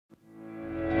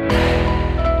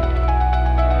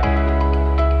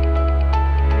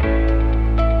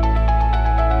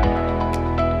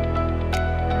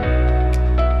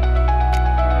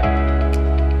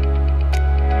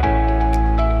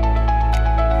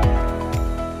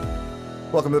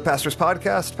Welcome to the Pastors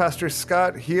Podcast. Pastor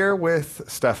Scott here with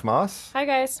Steph Moss. Hi,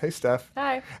 guys. Hey, Steph.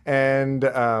 Hi. And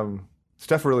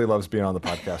Steph really loves being on the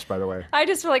podcast, by the way. I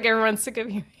just feel like everyone's sick of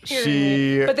hearing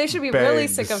me. But they should be really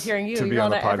sick of hearing you. To be on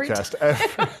the podcast.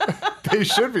 They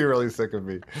should be really sick of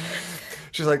me.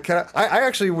 She's like, I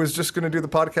actually was just going to do the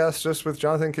podcast just with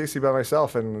Jonathan and Casey by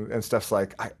myself. And Steph's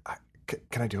like,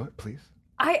 can I do it, please?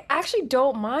 I actually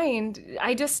don't mind.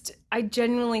 I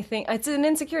genuinely think it's an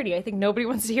insecurity. I think nobody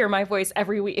wants to hear my voice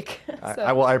every week. So.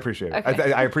 I appreciate it.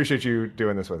 Okay. I appreciate you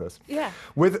doing this with us. Yeah.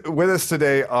 With us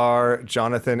today are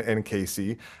Jonathan and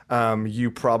Casey.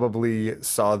 You probably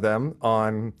saw them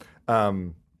on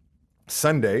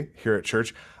Sunday here at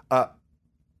church,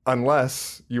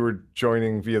 unless you were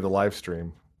joining via the live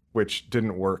stream, which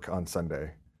didn't work on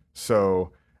Sunday.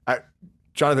 So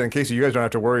Jonathan and Casey, you guys don't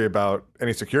have to worry about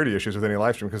any security issues with any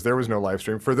live stream because there was no live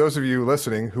stream. For those of you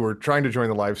listening who are trying to join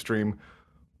the live stream,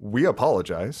 we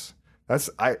apologize.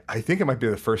 I think it might be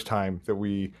the first time that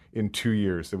in 2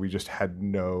 years, that we just had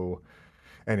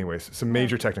some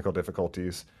major technical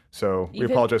difficulties. So we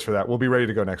apologize for that. We'll be ready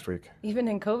to go next week. Even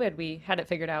in COVID, we had it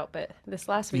figured out, but this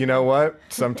last week. You know what?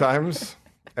 Sometimes,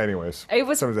 sometimes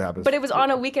it happens. But it was on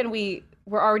a weekend we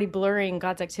were already blurring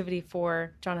God's activity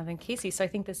for Jonathan and Casey. So I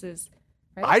think this is...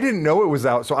 Right? I didn't know it was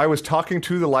out, so I was talking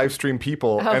to the live stream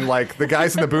people, and like the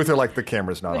guys in the booth are like, the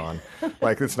camera's not on.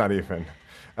 Like, it's not even.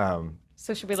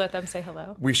 So should we let them say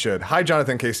hello? We should. Hi,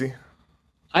 Jonathan, Casey.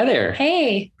 Hi there.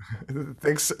 Hey.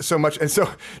 Thanks so much. And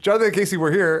so Jonathan and Casey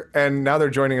were here, and now they're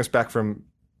joining us back from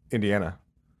Indiana.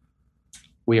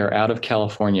 We are out of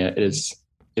California. It is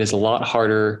a lot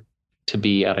harder to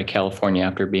be out of California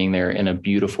after being there in a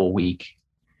beautiful week.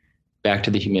 Back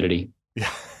to the humidity. Yeah.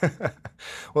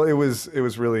 Well, it was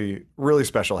really, really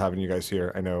special having you guys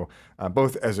here. I know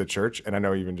both as a church, and I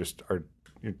know even just our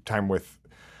time with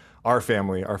our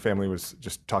family. Our family was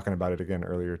just talking about it again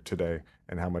earlier today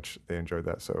and how much they enjoyed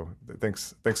that. So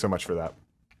thanks so much for that.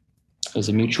 It was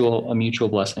a mutual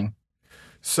blessing.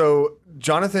 So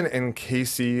Jonathan and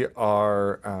Casey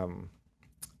are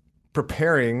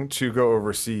preparing to go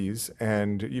overseas,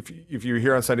 and if you were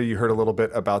here on Sunday, you heard a little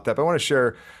bit about that. But I want to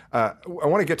share. I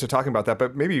want to get to talking about that,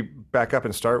 but maybe back up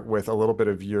and start with a little bit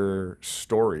of your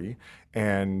story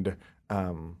and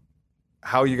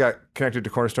how you got connected to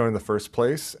Cornerstone in the first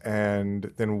place,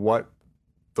 and then what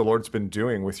the Lord's been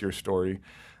doing with your story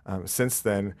since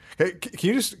then. Hey, can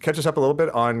you just catch us up a little bit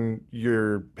on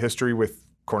your history with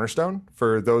Cornerstone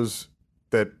for those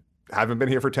that haven't been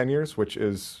here for 10 years, which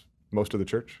is most of the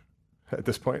church at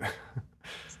this point?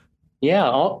 Yeah,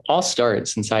 I'll start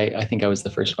since I think I was the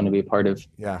first one to be a part of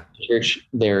church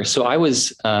there. So I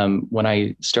was, when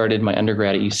I started my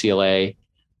undergrad at UCLA,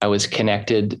 I was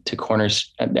connected to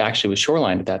actually with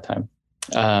Shoreline at that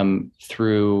time,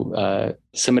 through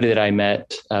somebody that I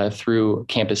met through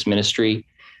campus ministry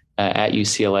at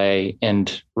UCLA,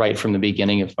 and right from the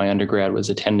beginning of my undergrad was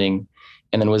attending,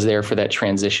 and then was there for that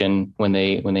transition when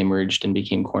they merged and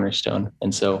became Cornerstone.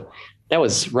 And so that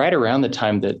was right around the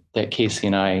time that Casey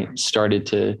and I started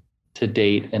to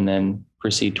date and then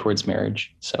proceed towards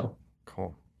marriage. So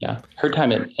cool. Yeah, her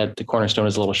time at the Cornerstone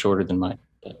is a little shorter than mine.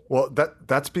 But. Well,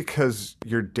 that's because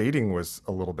your dating was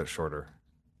a little bit shorter.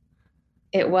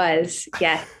 It was,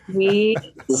 yeah. We're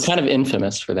kind of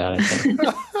infamous for that, I think.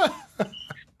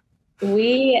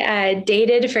 We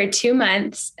dated for 2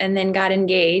 months and then got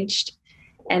engaged.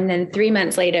 And then 3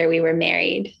 months later, we were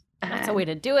married. That's a way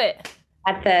to do it.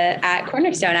 At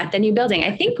Cornerstone, at the new building.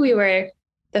 I think we were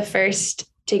the first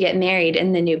to get married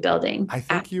in the new building. I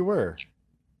think you were.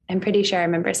 I'm pretty sure I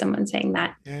remember someone saying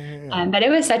that. Yeah. But it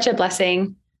was such a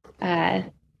blessing.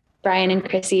 Brian and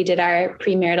Chrissy did our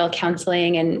premarital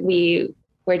counseling, and we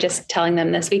were just telling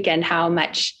them this weekend how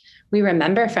much we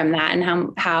remember from that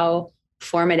and how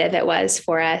formative it was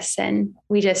for us. And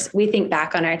we think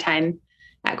back on our time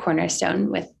at Cornerstone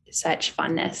with such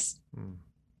fondness.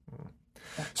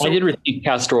 So, I did receive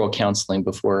pastoral counseling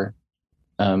before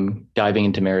diving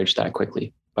into marriage that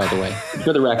quickly, by the way,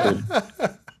 for the record.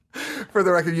 For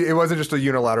the record, it wasn't just a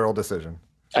unilateral decision.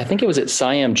 I think it was at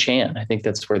Siam Chan. I think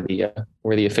that's where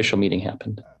the official meeting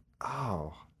happened.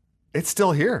 Oh, it's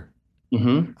still here.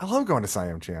 Mm-hmm. I love going to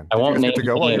Siam Chan. I won't Did you guys get to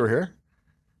go while you were here?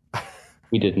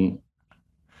 We didn't,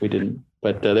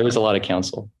 but there was a lot of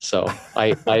counsel. So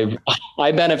I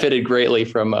benefited greatly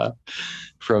from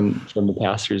the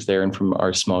pastors there and from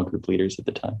our small group leaders at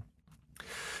the time.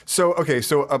 So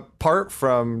apart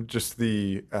from just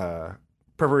the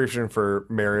preparation for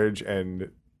marriage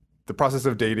and the process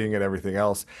of dating and everything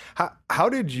else, how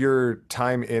did your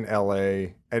time in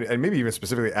LA and maybe even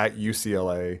specifically at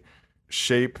UCLA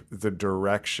shape the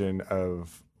direction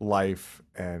of life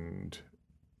and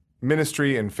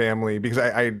ministry and family, because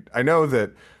I know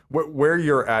that where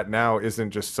you're at now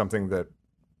isn't just something that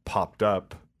popped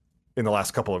up in the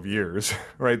last couple of years,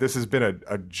 right? This has been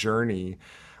a journey.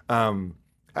 I mean,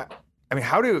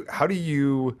 how do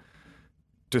you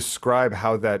describe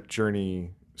how that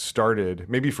journey started,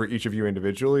 maybe for each of you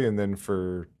individually and then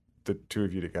for the two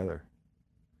of you together?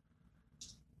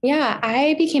 Yeah,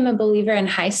 I became a believer in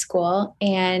high school,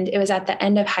 and it was at the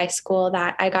end of high school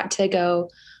that I got to go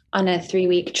on a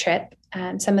 3-week trip.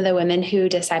 Some of the women who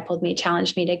discipled me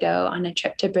challenged me to go on a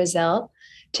trip to Brazil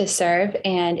to serve.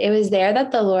 And it was there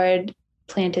that the Lord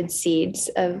planted seeds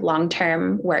of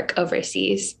long-term work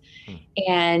overseas.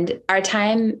 And my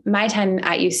time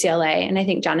at UCLA, and I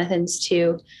think Jonathan's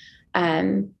too,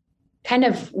 kind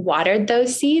of watered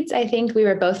those seeds. I think we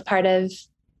were both part of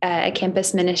a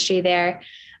campus ministry there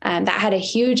that had a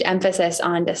huge emphasis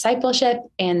on discipleship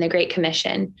and the Great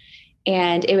Commission.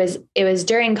 And it was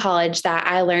during college that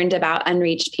I learned about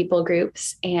unreached people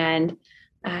groups, and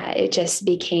it just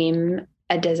became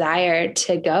a desire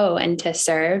to go and to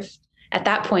serve. At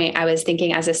that point, I was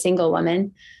thinking as a single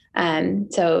woman.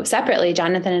 So separately,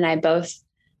 Jonathan and I both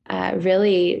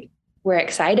really were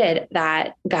excited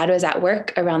that God was at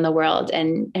work around the world,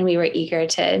 and we were eager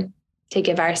to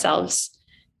give ourselves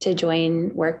to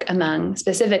join work among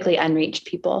specifically unreached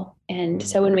people. And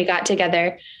so when we got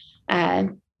together,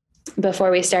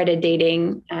 before we started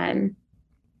dating,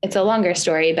 it's a longer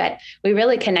story, but we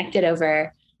really connected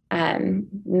over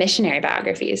missionary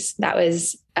biographies. That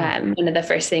was one of the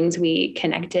first things we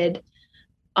connected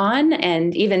on.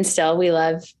 And even still,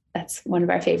 that's one of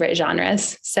our favorite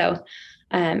genres. So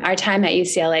our time at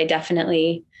UCLA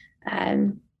definitely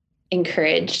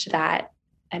encouraged that,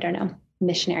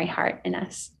 missionary heart in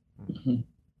us. Mm-hmm.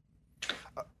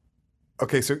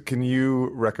 Okay, so can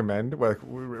you recommend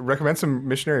some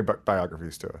missionary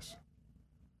biographies to us?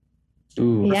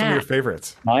 Ooh. What are some of your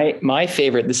favorites? My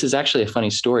favorite, this is actually a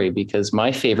funny story because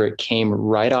my favorite came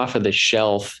right off of the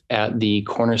shelf at the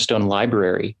Cornerstone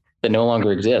Library that no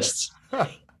longer exists.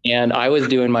 And I was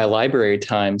doing my library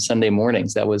time Sunday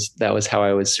mornings. That was how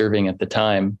I was serving at the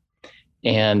time.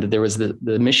 And there was the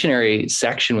missionary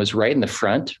section was right in the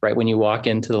front, right when you walk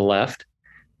into the left.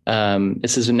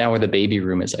 This is now where the baby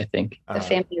room is, I think. The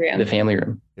family room. The family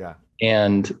room. Yeah.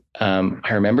 And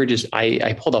I remember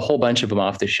I pulled a whole bunch of them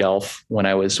off the shelf when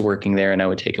I was working there, and I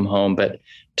would take them home. But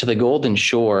To the Golden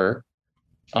Shore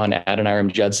on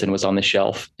Adoniram Judson was on the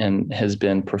shelf and has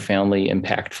been profoundly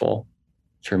impactful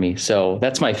for me. So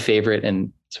that's my favorite,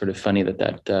 and sort of funny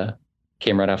that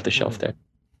came right off the shelf there.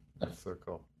 That's so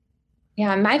cool.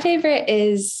 Yeah, my favorite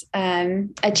is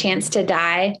A Chance to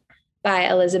Die by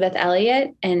Elizabeth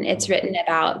Elliot, and it's written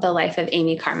about the life of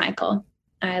Amy Carmichael.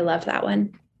 I love that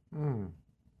one.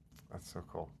 That's so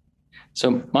cool.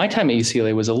 So my time at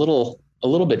UCLA was a little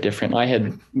bit different. I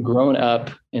had grown up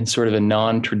in sort of a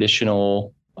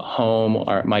non-traditional home.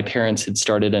 My parents had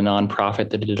started a nonprofit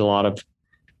that did a lot of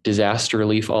disaster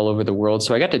relief all over the world.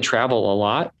 So I got to travel a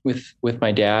lot with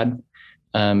my dad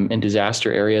in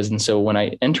disaster areas. And so when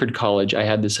I entered college, I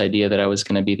had this idea that I was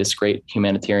going to be this great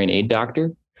humanitarian aid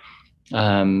doctor,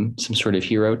 some sort of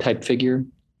hero type figure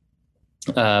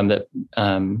that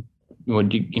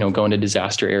would go into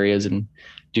disaster areas and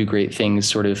do great things,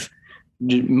 sort of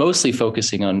mostly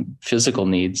focusing on physical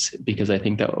needs, because I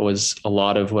think that was a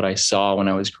lot of what I saw when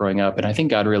I was growing up. And I think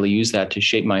God really used that to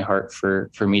shape my heart for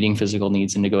meeting physical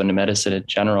needs and to go into medicine in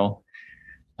general.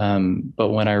 But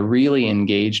when I really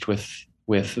engaged with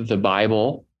the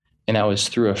Bible, and that was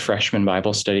through a freshman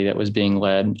Bible study that was being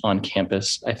led on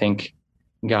campus, I think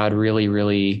God really,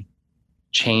 really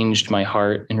changed my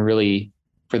heart, and really,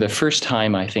 for the first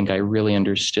time, I think I really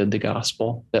understood the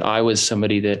gospel, that I was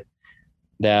somebody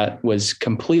that was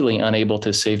completely unable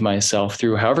to save myself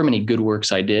through however many good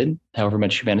works I did, however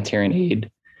much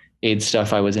humanitarian aid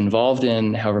stuff I was involved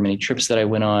in, however many trips that I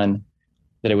went on,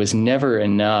 that it was never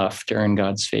enough to earn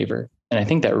God's favor. And I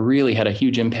think that really had a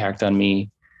huge impact on me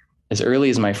as early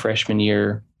as my freshman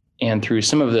year, and through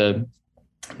some of the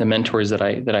mentors that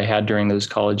I had during those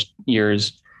college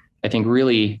years, I think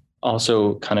really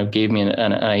also kind of gave me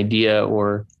an idea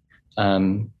or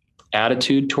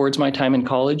attitude towards my time in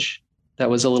college that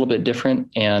was a little bit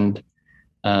different. And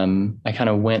I kind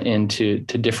of went into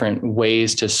different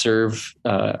ways to serve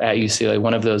at UCLA,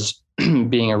 one of those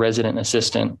being a resident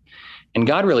assistant. And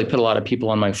God really put a lot of people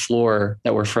on my floor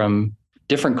that were from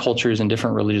different cultures and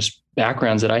different religious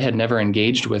backgrounds that I had never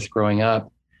engaged with growing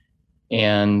up.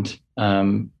 And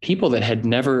people that had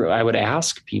never, I would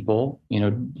ask people, do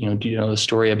you know the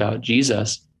story about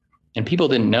Jesus? And people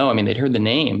didn't know. I mean, they'd heard the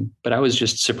name, but I was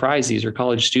just surprised. These are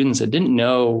college students that didn't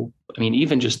know,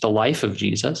 even just the life of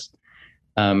Jesus.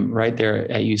 right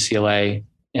there at UCLA.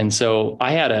 And so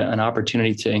I had an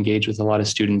opportunity to engage with a lot of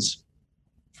students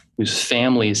whose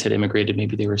families had immigrated.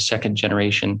 Maybe they were second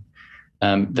generation,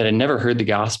 that had never heard the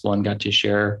gospel and got to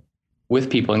share with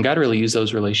people. And God really used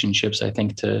those relationships, I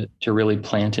think, to really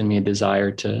plant in me a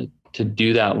desire to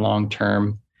do that long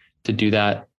term, to do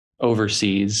that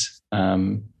overseas,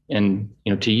 and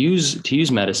to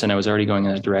use medicine. I was already going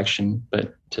in that direction,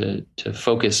 but to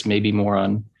focus maybe more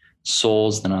on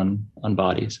souls than on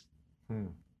bodies.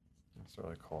 That's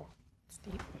really cool.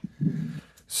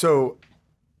 So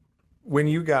when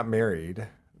you got married,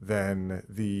 then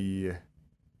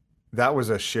that was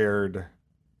a shared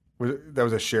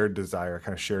desire,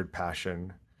 kind of shared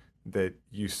passion that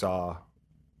you saw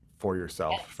for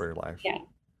yourself, for your life. Yeah,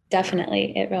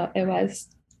 definitely. It was.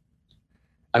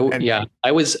 I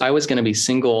was going to be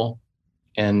single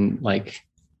and like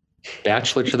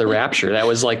bachelor to the rapture. That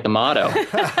was like the motto.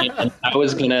 And I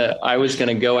was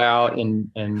gonna go out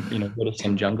and go to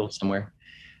some jungle somewhere.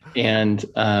 And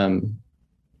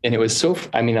it was so,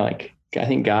 I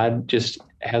think God just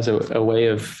has a way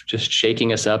of just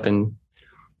shaking us up. And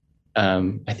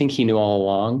I think he did know all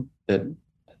along,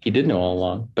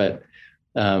 but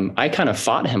I kind of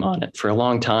fought him on it for a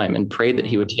long time and prayed that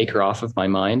he would take her off of my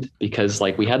mind, because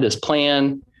like we had this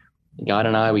plan, God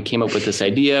and we came up with this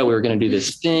idea. We were going to do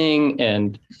this thing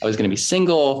and I was going to be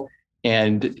single,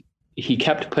 and he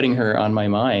kept putting her on my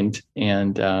mind.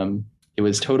 And it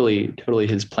was totally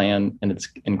his plan. And it's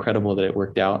incredible that it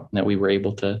worked out and that we were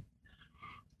able to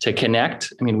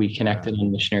connect. I mean, we connected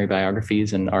in missionary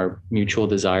biographies and our mutual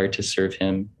desire to serve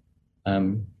him,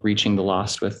 reaching the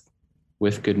lost with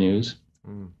good news.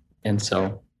 And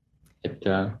so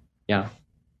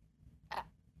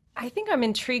I think I'm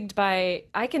intrigued by,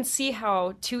 I can see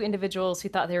how two individuals who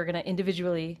thought they were going to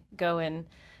individually go and,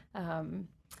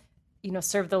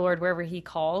 serve the Lord wherever he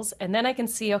calls. And then I can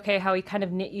see, okay, how he kind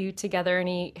of knit you together and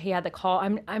he had the call.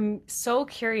 I'm so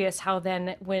curious how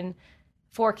then when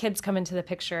 4 kids come into the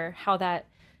picture, how that,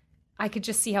 I could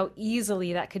just see how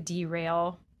easily that could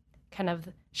derail kind of,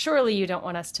 surely you don't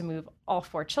want us to move all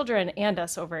 4 children and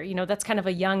us over, that's kind of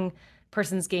a young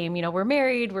person's game. We're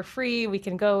married, we're free, we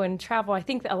can go and travel. I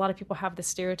think that a lot of people have the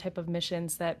stereotype of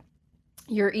missions that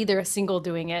you're either a single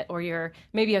doing it or you're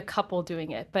maybe a couple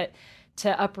doing it, but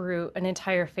to uproot an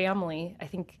entire family, I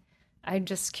think I'm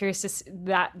just curious to see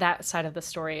that side of the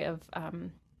story of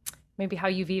maybe how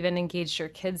you've even engaged your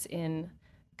kids in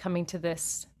coming to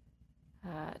this,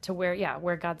 to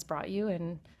where God's brought you,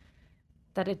 and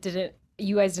that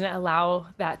you guys didn't allow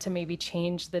that to maybe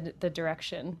change the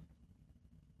direction.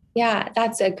 Yeah,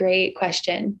 that's a great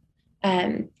question.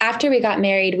 After we got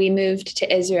married, we moved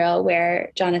to Israel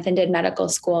where Jonathan did medical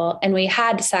school, and we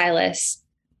had Silas,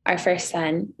 our first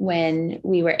son, when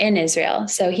we were in Israel.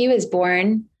 So he was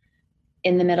born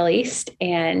in the Middle East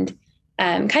and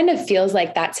kind of feels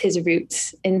like that's his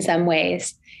roots in some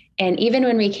ways. And even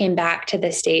when we came back to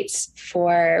the States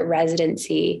for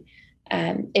residency,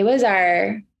 it was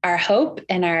our hope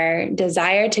and our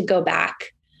desire to go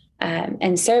back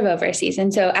and serve overseas.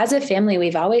 And so as a family,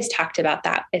 we've always talked about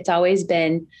that. It's always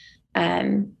been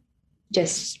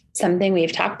just something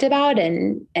we've talked about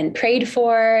and prayed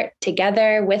for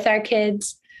together with our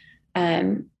kids.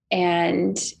 And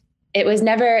it was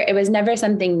never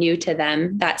something new to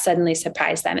them that suddenly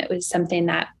surprised them. It was something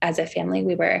that as a family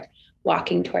we were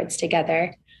walking towards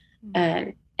together.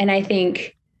 And I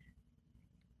think,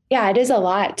 it is a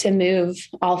lot to move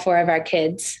all 4 of our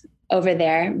kids over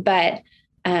there, but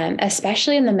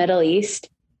especially in the Middle East,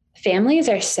 families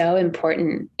are so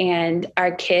important, and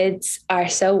our kids are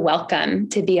so welcome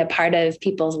to be a part of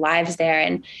people's lives there.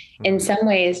 And in some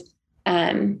ways,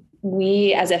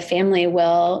 we as a family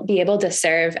will be able to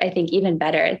serve, I think, even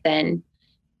better than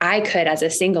I could as a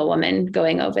single woman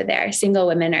going over there. Single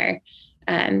women are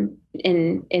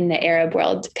in the Arab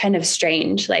world kind of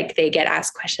strange. Like they get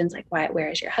asked questions like, where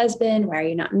is your husband? Why are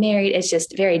you not married? It's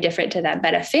just very different to them.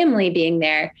 But a family being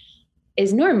there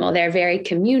is normal. They're very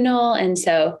communal. And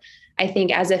so I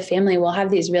think as a family, we'll have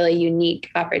these really unique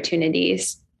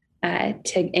opportunities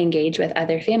to engage with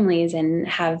other families and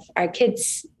have our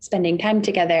kids spending time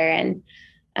together. And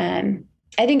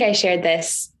I think I shared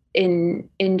this in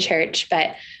church,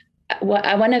 but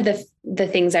one of the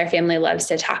things our family loves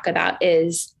to talk about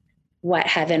is what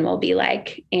heaven will be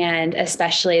like. And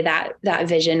especially that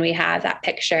vision we have, that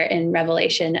picture in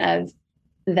Revelation of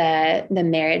the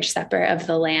marriage supper of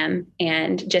the Lamb.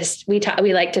 And just, we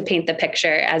like to paint the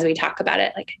picture as we talk about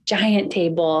it, like a giant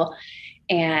table,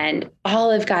 and all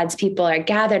of God's people are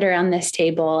gathered around this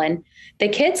table. And the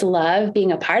kids love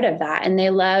being a part of that. And they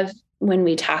love when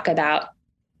we talk about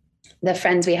the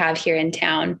friends we have here in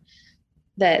town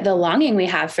the longing we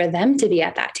have for them to be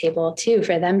at that table too,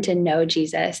 for them to know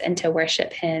Jesus and to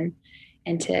worship him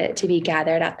and to be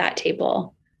gathered at that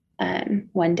table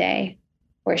one day,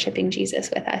 worshiping Jesus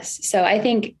with us. So I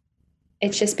think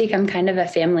it's just become kind of a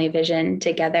family vision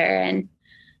together. And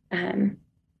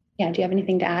yeah, do you have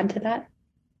anything to add to that?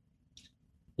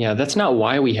 Yeah, that's not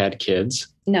why we had kids.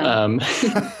 No.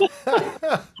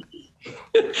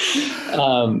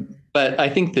 But I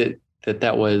think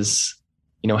that was,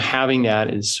 having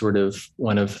that is sort of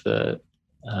one of the,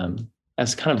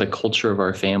 as kind of the culture of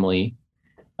our family,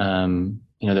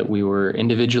 that we were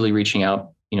individually reaching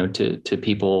out, to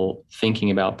people,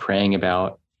 thinking about, praying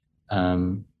about,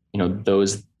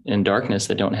 those in darkness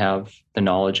that don't have the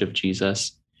knowledge of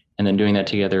Jesus, and then doing that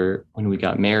together when we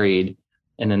got married.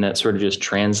 And then that sort of just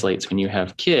translates when you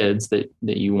have kids, that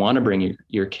you want to bring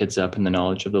your kids up in the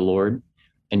knowledge of the Lord,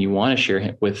 and you want to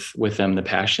share with them the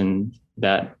passion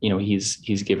that,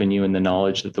 he's given you, and the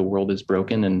knowledge that the world is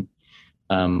broken. And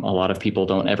a lot of people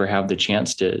don't ever have the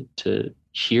chance to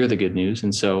hear the good news.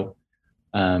 And so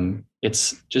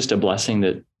it's just a blessing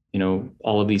that,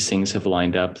 all of these things have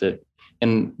lined up,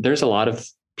 and there's a lot of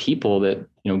people that,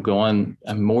 go on,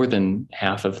 more than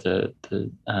half of the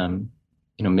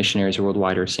missionaries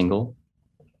worldwide are single,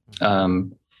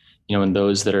 and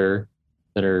those that are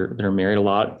married, a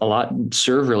lot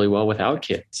serve really well without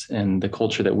kids. And the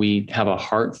culture that we have a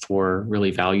heart for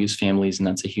really values families, and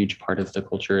that's a huge part of the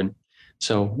culture. And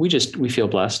so we feel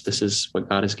blessed. This is what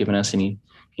God has given us, and he,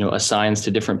 assigns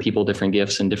to different people different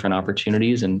gifts and different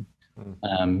opportunities. And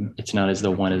it's not as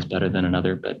though one is better than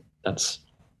another, but that's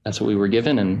what we were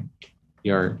given, and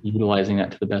we are utilizing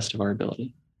that to the best of our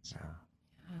ability. Yeah.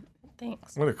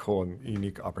 Thanks. What a cool and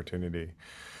unique opportunity.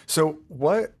 So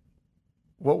why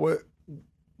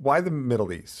the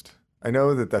Middle East? I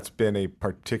know that's been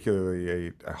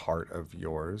particularly a heart of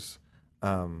yours.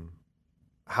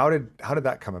 How did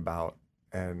that come about,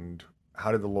 and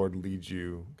how did the Lord lead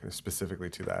you kind of specifically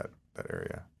to that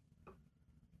area?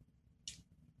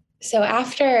 So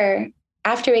after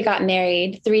we got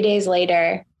married, 3 days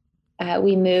later,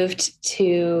 we moved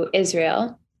to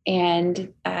Israel,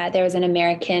 and there was an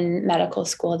American medical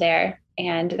school there.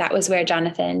 And that was where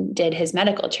Jonathan did his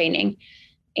medical training.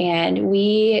 And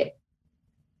we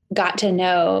got to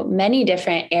know many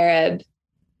different Arab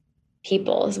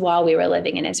peoples while we were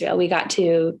living in Israel. We got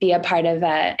to be a part of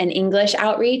an English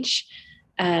outreach,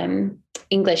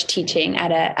 English teaching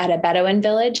at a Bedouin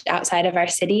village outside of our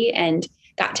city, and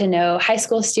got to know high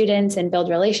school students and build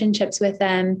relationships with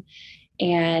them,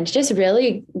 and just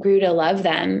really grew to love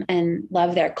them and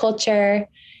love their culture.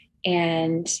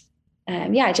 And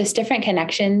just different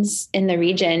connections in the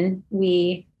region.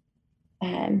 We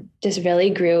just really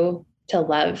grew to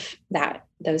love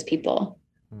those people.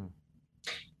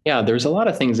 Yeah, there's a lot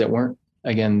of things that weren't,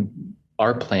 again,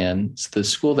 our plans. The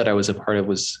school that I was a part of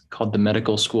was called the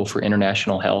Medical School for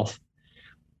International Health.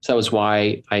 So that was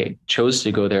why I chose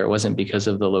to go there. It wasn't because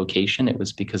of the location. It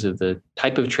was because of the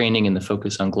type of training and the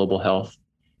focus on global health.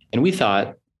 And I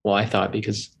thought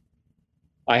because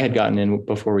I had gotten in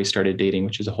before we started dating,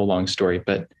 which is a whole long story,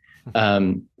 but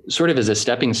sort of as a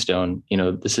stepping stone,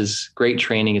 this is great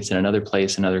training. It's in another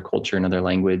place, another culture, another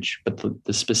language, but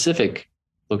the specific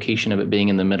location of it being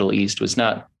in the Middle East was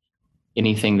not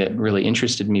anything that really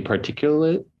interested me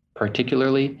particularly.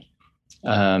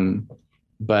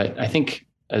 But I think,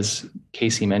 as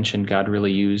Casey mentioned, God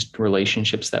really used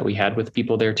relationships that we had with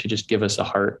people there to just give us a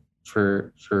heart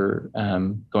for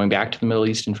going back to the Middle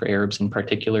East, and for Arabs in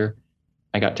particular.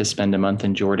 I got to spend a month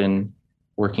in Jordan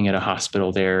working at a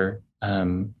hospital there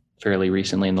fairly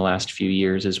recently in the last few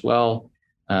years as well.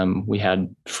 We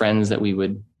had friends that we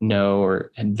would know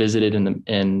or had visited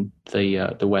in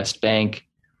the West Bank.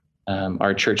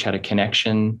 Our church had a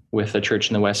connection with a church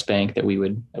in the West Bank that we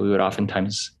would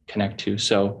oftentimes connect to.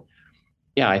 So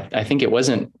yeah, I think it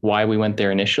wasn't why we went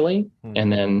there initially.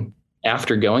 And then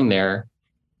after going there,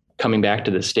 coming back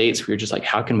to the States, we were just like,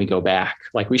 how can we go back?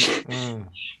 Like we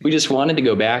just wanted to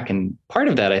go back. And part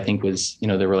of that, I think, was,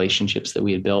 the relationships that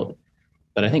we had built.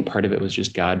 But I think part of it was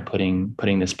just God putting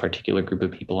this particular group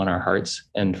of people in our hearts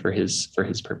and for his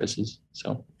purposes.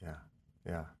 So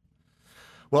yeah.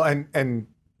 Well, and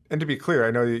to be clear,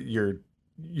 I know that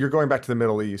you're going back to the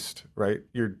Middle East, right?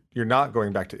 You're not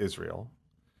going back to Israel.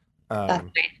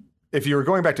 If you were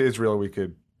going back to Israel, we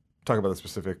could talk about the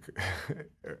specific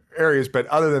areas, but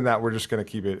other than that, we're just going to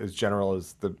keep it as general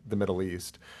as the Middle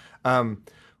East. And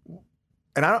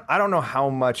I don't know how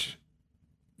much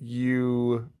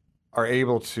you are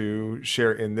able to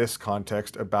share in this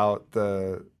context about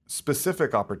the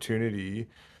specific opportunity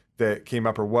that came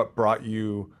up, or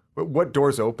what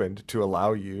doors opened to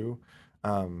allow you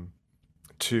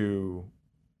to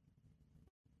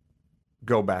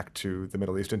go back to the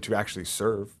Middle East and to actually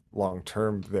serve long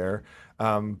term there.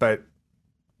 But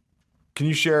can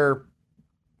you share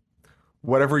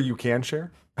whatever you can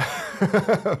share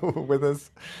with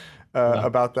us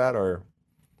about that? Or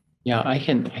yeah, I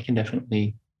can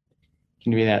definitely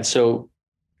do that. So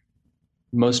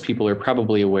most people are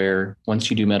probably aware, once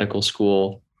you do medical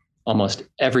school, almost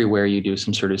everywhere you do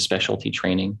some sort of specialty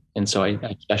training. And so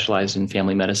I specialized in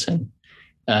family medicine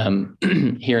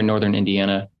here in Northern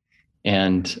Indiana,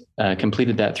 and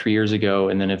completed that 3 years ago,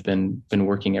 and then have been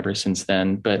working ever since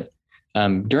then. But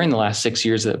during the last 6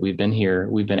 years that we've been here,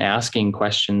 we've been asking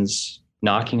questions,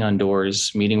 knocking on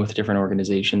doors, meeting with different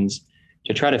organizations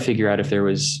to try to figure out if there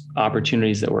was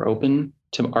opportunities that were open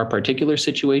to our particular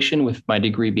situation, with my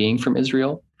degree being from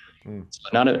Israel. So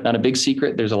not a big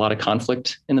secret. There's a lot of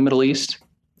conflict in the Middle East.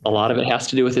 A lot of it has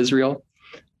to do with Israel.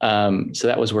 So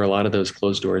that was where a lot of those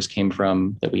closed doors came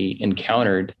from that we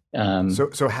encountered.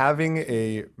 So having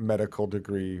a medical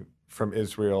degree from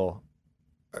Israel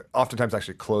oftentimes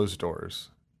actually closed doors.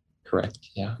 Correct.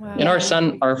 Yeah. Wow.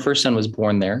 And our first son was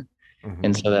born there. Mm-hmm.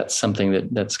 And so that's something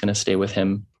that's going to stay with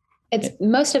him.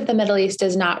 Most of the Middle East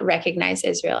does not recognize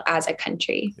Israel as a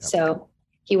country. Yep. So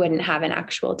he wouldn't have an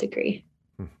actual degree.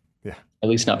 Yeah. At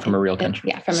least not from a real country.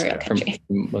 Yeah, from a real country.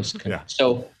 From most countries. Yeah.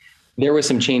 So there were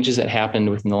some changes that happened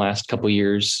within the last couple of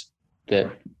years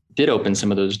that did open some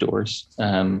of those doors.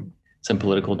 Some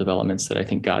political developments that I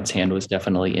think God's hand was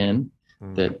definitely in,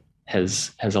 that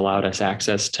has allowed us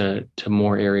access to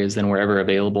more areas than were ever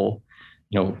available,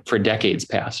 for decades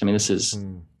past. I mean,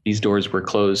 these doors were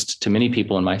closed to many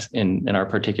people in our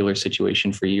particular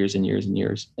situation for years and years and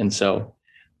years. And so,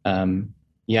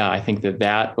 I think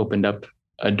that opened up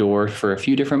a door for a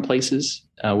few different places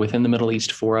within the Middle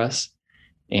East for us.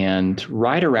 And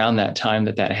right around that time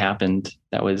that happened,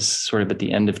 that was sort of at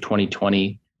the end of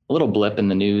 2020, a little blip in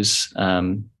the news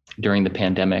during the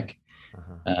pandemic.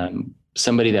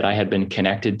 Somebody that I had been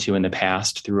connected to in the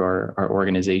past through our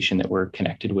organization that we're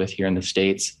connected with here in the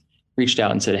States reached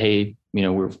out and said, hey,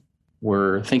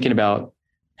 we're thinking about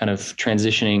kind of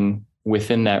transitioning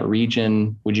within that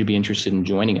region. Would you be interested in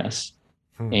joining us?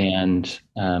 And,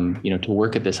 to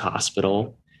work at this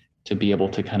hospital, to be able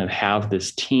to kind of have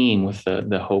this team with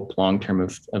the hope long-term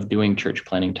of doing church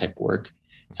planning type work,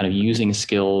 kind of using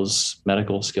skills,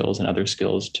 medical skills and other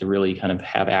skills to really kind of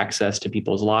have access to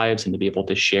people's lives and to be able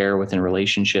to share within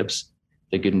relationships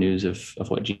the good news of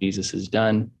what Jesus has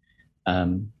done.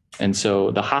 And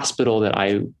so the hospital that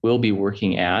I will be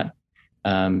working at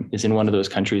is in one of those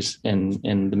countries in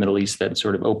the Middle East that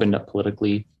sort of opened up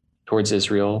politically towards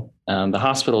Israel. The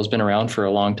hospital has been around for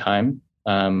a long time,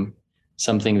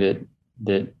 something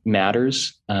that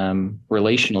matters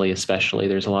relationally, especially.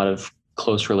 There's a lot of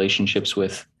close relationships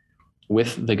with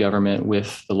the government,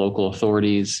 with the local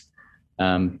authorities,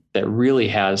 that really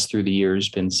has through the years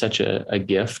been such a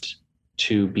gift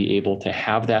to be able to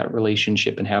have that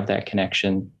relationship and have that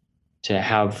connection, to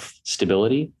have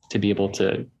stability, to be able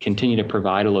to continue to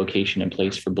provide a location and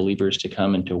place for believers to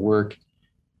come and to work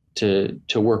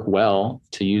well,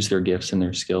 to use their gifts and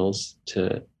their skills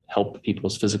to help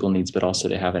people's physical needs, but also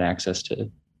to have an access to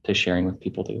sharing with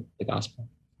people the gospel.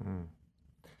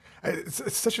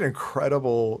 It's such an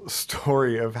incredible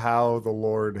story of how the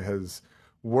Lord has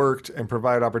worked and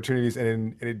provided opportunities,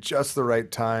 and in just the right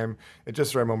time, at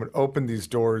just the right moment, opened these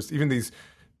doors, even these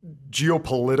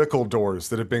geopolitical doors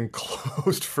that have been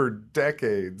closed for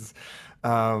decades,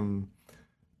 kind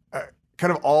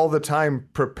of all the time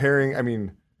preparing. I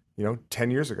mean, 10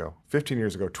 years ago, 15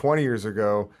 years ago, 20 years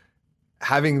ago,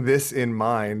 having this in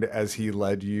mind as he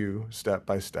led you step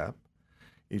by step,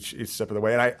 each step of the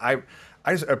way. And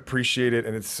I just appreciate it.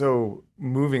 And it's so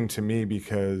moving to me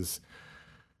because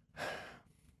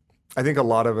I think a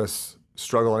lot of us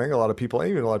struggle. I think a lot of people,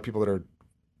 even a lot of people that are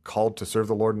called to serve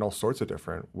the Lord in all sorts of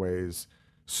different ways,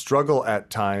 struggle at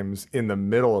times in the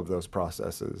middle of those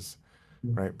processes,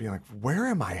 right? Being like, where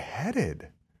am I headed?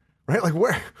 Right? Like,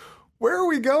 where are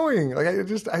we going? Like,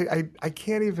 I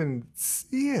can't even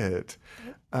see it.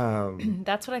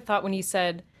 That's what I thought when you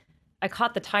said, I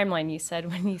caught the timeline you said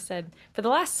when you said, for the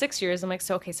last 6 years, I'm like,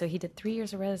 so he did 3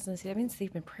 years of residency. That means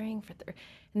they've been praying and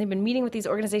they've been meeting with these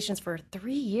organizations for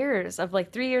 3 years of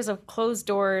 3 years of closed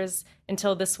doors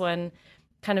until this one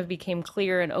kind of became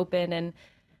clear and open. And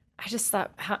I just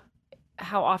thought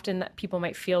how often that people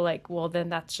might feel like, well, then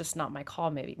that's just not my call.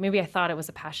 Maybe I thought it was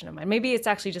a passion of mine. Maybe it's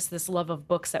actually just this love of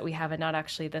books that we have and not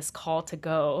actually this call to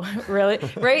go, really,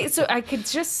 right? So I could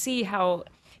just see how,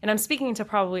 and I'm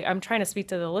trying to speak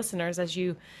to the listeners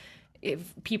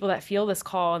if people that feel this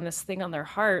call and this thing on their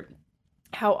heart,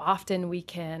 how often we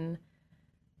can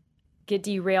get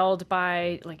derailed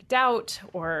by like doubt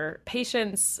or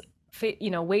patience,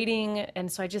 waiting.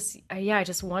 And so I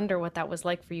just wonder what that was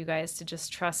like for you guys to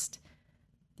just trust.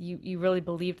 You really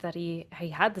believed that he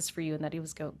had this for you and that he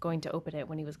was going to open it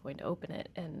when he was going to open it.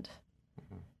 And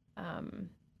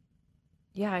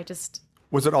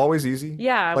Was it always easy?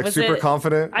 Yeah. Like super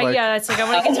confident? Yeah, it's like I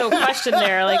want to get to a question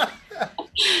there. Like,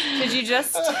 could you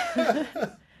just...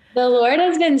 The Lord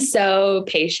has been so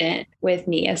patient with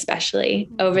me, especially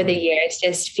over the years,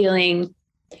 just feeling,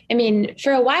 I mean,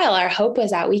 for a while, our hope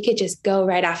was that we could just go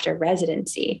right after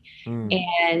residency.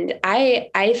 And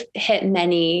I've hit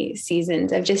many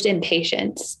seasons of just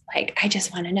impatience. Like, I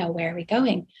just want to know, where are we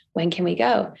going? When can we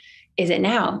go? Is it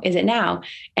now? Is it now?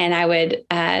 And I would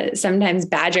sometimes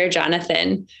badger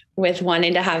Jonathan with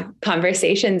wanting to have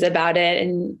conversations about it.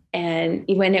 And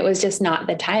when it was just not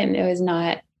the time, it was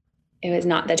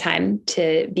not the time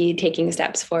to be taking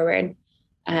steps forward.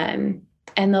 And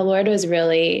the Lord was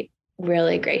really,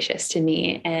 really gracious to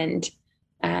me. And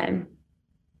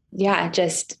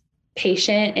just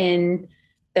patient in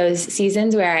those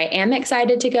seasons where I am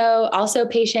excited to go, also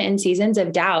patient in seasons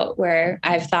of doubt where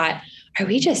I've thought, are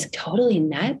we just totally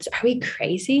nuts? Are we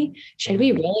crazy? Should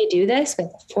we really do this with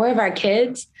 4 of our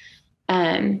kids?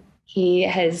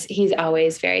 He's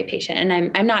always very patient.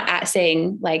 And I'm not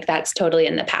saying like that's totally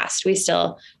in the past.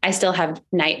 I still have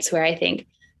nights where I think,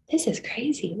 this is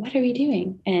crazy. What are we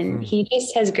doing? And he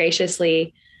just has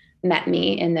graciously met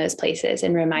me in those places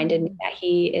and reminded me that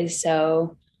he is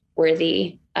so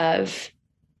worthy of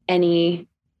any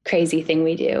crazy thing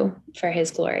we do for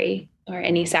his glory or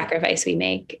any sacrifice we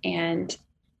make. And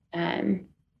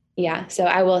so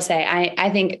I will say, I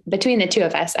think between the two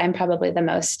of us, I'm probably the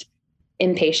most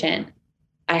impatient.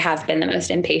 I have been the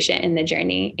most impatient in the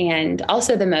journey and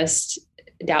also the most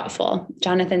doubtful.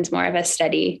 Jonathan's more of a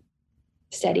steady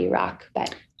rock,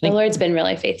 but the Lord's been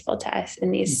really faithful to us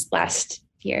in these last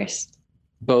years.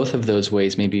 Both of those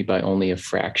ways, maybe by only a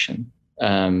fraction.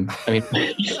 That's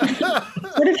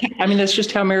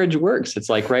just how marriage works. It's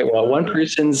like, right, well, one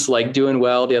person's like doing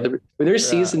well, the other, there's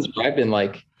seasons where I've been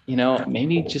like,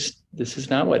 maybe just, this is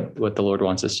not what the Lord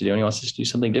wants us to do. And he wants us to do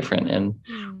something different. And,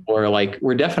 or like,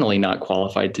 we're definitely not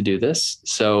qualified to do this.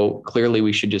 So clearly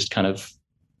we should just kind of,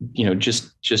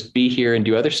 just be here and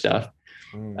do other stuff.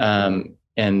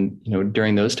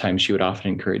 During those times, she would often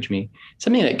encourage me.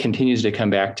 Something that continues to come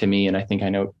back to me, and I think I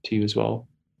know to you as well,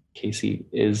 Casey,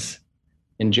 is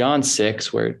in John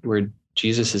 6, where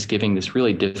Jesus is giving this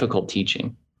really difficult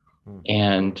teaching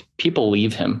and people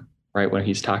leave him, right, when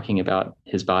he's talking about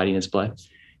his body and his blood.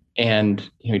 And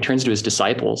he turns to his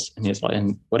disciples and he's like,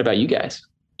 and what about you guys?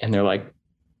 And they're like,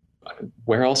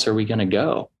 where else are we going to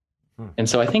go? And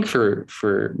so I think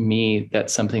for me,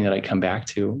 that's something that I come back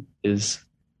to is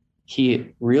he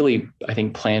really, I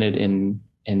think, planted in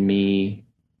me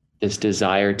this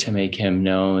desire to make him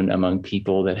known among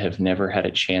people that have never had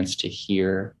a chance to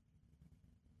hear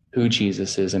who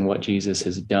Jesus is and what Jesus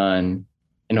has done.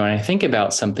 And when I think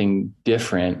about something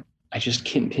different, I just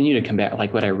continue to come back,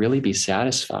 like, would I really be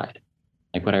satisfied?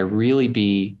 Like, would I really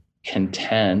be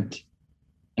content?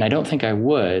 And I don't think I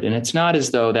would. And it's not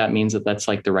as though that means that that's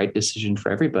like the right decision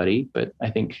for everybody, but I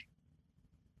think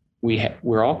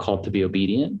we're all called to be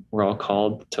obedient. We're all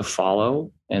called to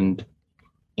follow. And,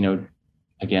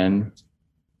 again,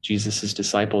 Jesus's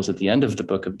disciples at the end of the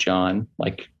book of John,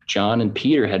 like John and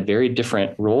Peter had very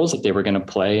different roles that they were going to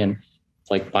play. And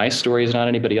like, my story is not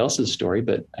anybody else's story,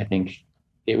 but I think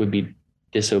it would be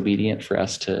disobedient for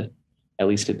us to, at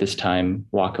least at this time,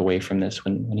 walk away from this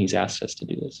when he's asked us to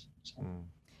do this. So.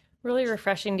 Really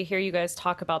refreshing to hear you guys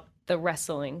talk about the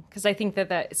wrestling, because I think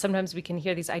that sometimes we can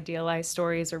hear these idealized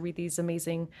stories or read these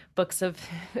amazing books of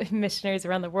missionaries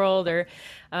around the world or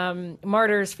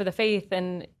martyrs for the faith,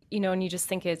 and and you just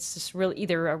think it's just really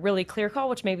either a really clear call,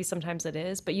 which maybe sometimes it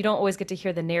is, but you don't always get to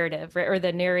hear the narrative, right? Or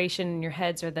the narration in your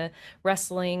heads or the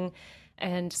wrestling.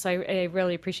 And so I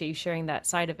really appreciate you sharing that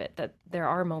side of it, that there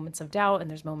are moments of doubt and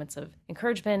there's moments of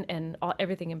encouragement and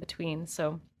everything in between.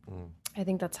 So I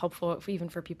think that's helpful even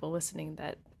for people listening,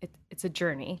 that it's a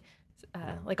journey,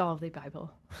 like all of the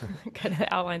Bible kind of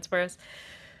outlines for us.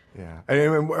 Yeah. I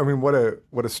mean, what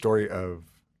a story of,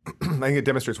 I think it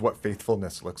demonstrates what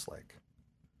faithfulness looks like,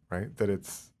 right? That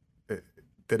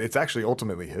it's actually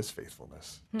ultimately his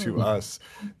faithfulness to us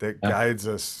that guides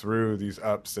us through these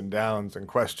ups and downs and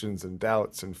questions and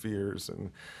doubts and fears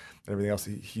and everything else.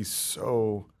 He's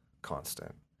so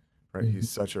constant, right? He's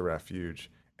such a refuge.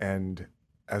 And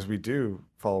as we do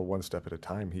follow one step at a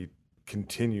time, he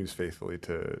continues faithfully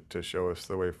to show us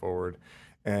the way forward.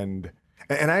 And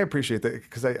I appreciate that,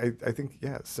 because I think,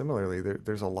 similarly,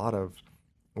 there's a lot of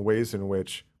ways in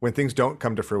which when things don't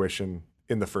come to fruition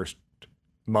in the first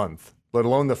month, let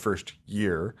alone the first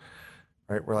year,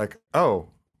 right? We're like, oh,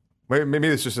 maybe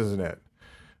this just isn't it.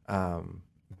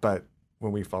 But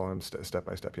when we follow him step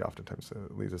by step, he oftentimes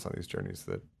leads us on these journeys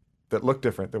that look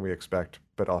different than we expect,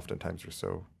 but oftentimes are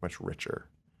so much richer.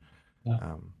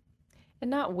 Yeah. And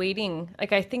not waiting.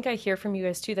 Like, I think I hear from you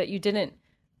guys too, that you didn't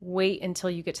wait until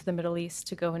you get to the Middle East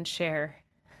to go and share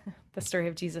the story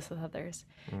of Jesus with others,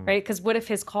 right? Because what if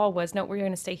his call was, no, we're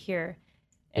going to stay here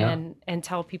and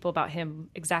tell people about him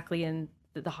exactly in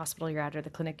the hospital you're at, or the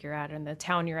clinic you're at, or in the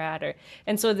town you're at,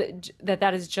 and so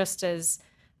that is just as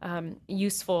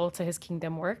useful to his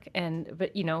kingdom work.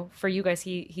 But for you guys,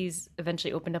 he's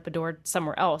eventually opened up a door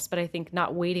somewhere else. But I think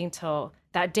not waiting till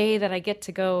that day that I get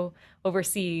to go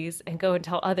overseas and go and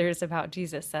tell others about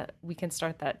Jesus, that we can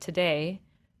start that today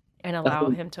and allow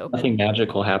him to open. Nothing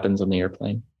magical happens on the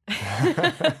airplane.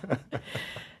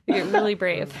 You're really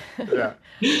brave. Yeah.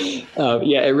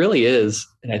 Yeah, it really is.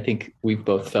 And I think we've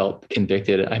both felt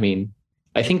convicted. I mean,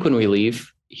 I think when we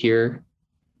leave here,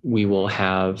 we will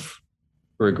have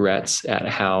regrets at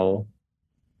how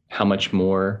much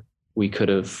more we could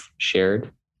have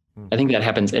shared. I think that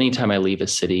happens anytime I leave a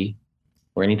city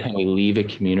or anytime we leave a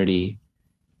community.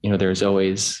 There's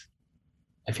always,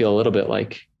 I feel a little bit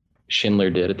like Schindler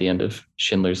did at the end of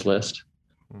Schindler's List,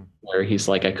 where he's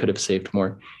like, I could have saved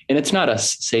more. And it's not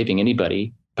us saving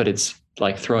anybody, but it's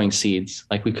like throwing seeds.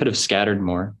 Like, we could have scattered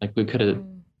more. Like, we could have,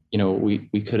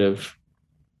 we could have.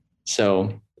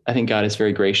 So I think God is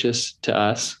very gracious to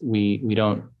us. We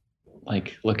don't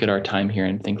like look at our time here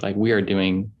and think like we are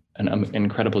doing an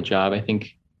incredible job. I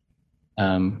think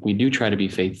we do try to be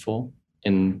faithful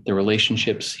in the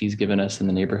relationships he's given us in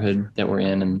the neighborhood that we're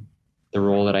in, and the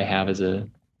role that I have as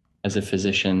a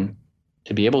physician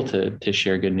to be able to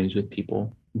share good news with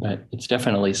people. But it's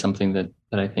definitely something that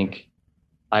I think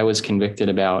I was convicted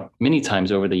about many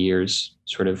times over the years,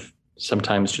 sort of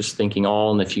sometimes just thinking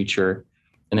all in the future,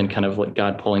 and then kind of like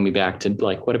God pulling me back to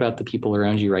like, what about the people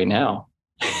around you right now?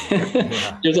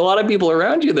 Yeah. There's a lot of people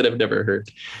around you that have never heard.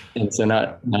 And so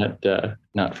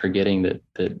not forgetting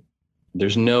that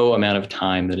there's no amount of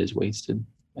time that is wasted.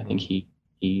 I think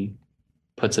he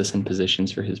puts us in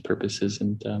positions for his purposes.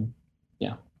 And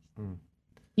yeah.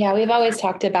 Yeah, we've always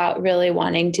talked about really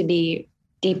wanting to be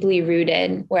deeply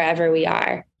rooted wherever we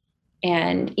are.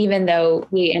 And even though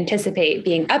we anticipate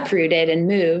being uprooted and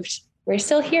moved, we're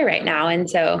still here right now. And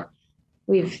so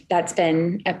that's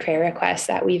been a prayer request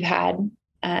that we've had,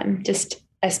 just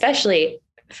especially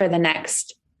for the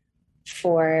next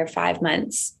 4 or 5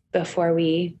 months before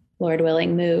we, Lord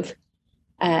willing, move.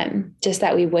 Just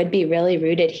that we would be really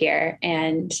rooted here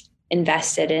and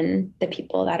invested in the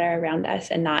people that are around us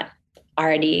and not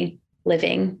already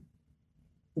living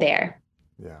there.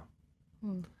 Yeah.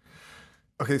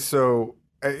 Okay, so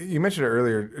you mentioned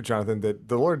earlier, Jonathan, that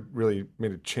the Lord really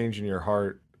made a change in your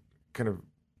heart, kind of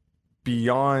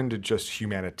beyond just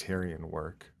humanitarian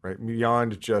work, right?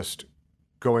 Beyond just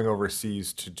going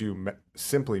overseas to do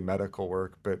simply medical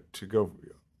work, but to go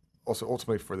also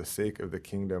ultimately for the sake of the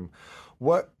kingdom.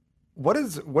 What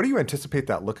do you anticipate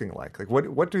that looking like? Like,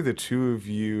 what do the two of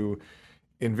you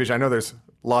envision? I know there's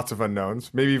lots of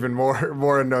unknowns, maybe even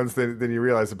more unknowns than you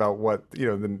realize about what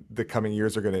the coming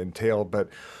years are going to entail. But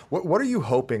what are you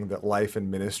hoping that life and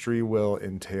ministry will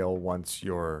entail once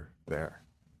you're there?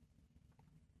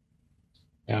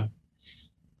 Yeah.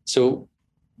 So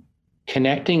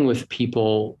connecting with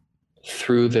people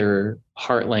through their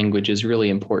heart language is really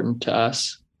important to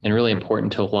us and really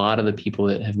important to a lot of the people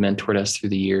that have mentored us through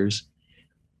the years.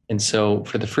 And so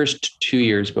for the first 2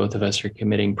 years, both of us are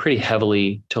committing pretty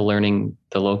heavily to learning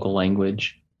the local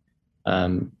language.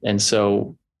 And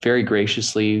so very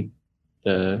graciously,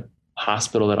 the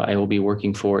hospital that I will be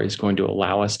working for is going to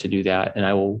allow us to do that. And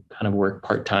I will kind of work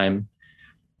part-time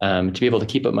to be able to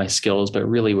keep up my skills, but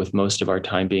really with most of our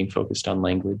time being focused on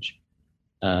language.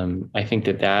 I think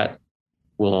that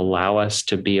will allow us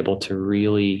to be able to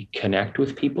really connect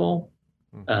with people.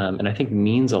 And I think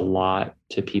means a lot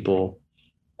to people,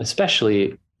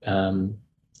 especially, in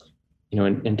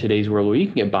today's world where you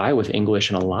can get by with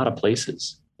English in a lot of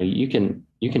places. You can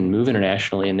move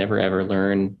internationally and never ever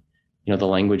learn, the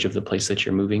language of the place that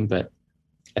you're moving. But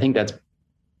I think that's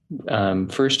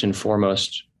first and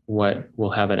foremost what we'll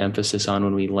have an emphasis on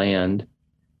when we land.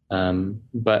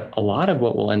 But a lot of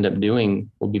what we'll end up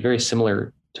doing will be very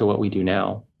similar to what we do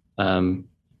now,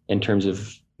 in terms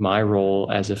of my role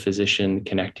as a physician,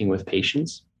 connecting with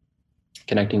patients,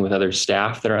 connecting with other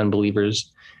staff that are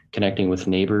unbelievers, connecting with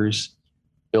neighbors,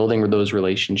 building those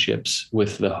relationships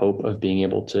with the hope of being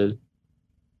able to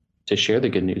to share the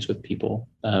good news with people.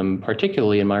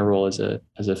 Particularly in my role as a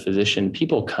physician,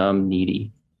 people come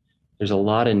needy. There's a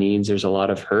lot of needs. There's a lot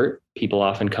of hurt. People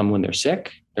often come when they're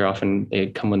sick.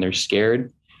 They come when they're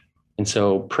scared. And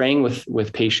so praying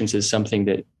with patients is something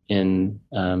that in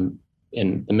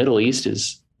the Middle East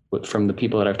is, from the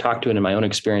people that I've talked to and in my own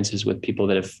experiences with people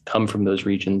that have come from those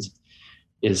regions,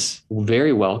 is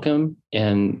very welcome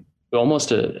and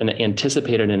almost an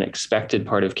anticipated and expected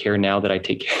part of care now that I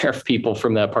take care of people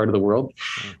from that part of the world.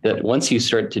 That once you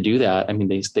start to do that, I mean,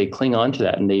 they cling on to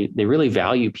that, and they really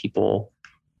value people,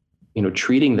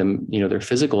 treating them, their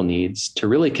physical needs, to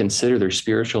really consider their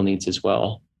spiritual needs as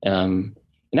well. And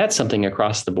that's something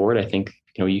across the board. I think,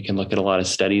 you can look at a lot of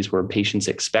studies where patients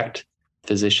expect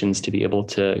physicians to be able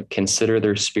to consider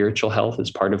their spiritual health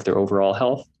as part of their overall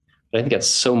health. But I think that's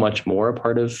so much more a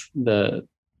part of the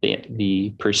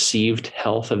perceived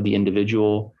health of the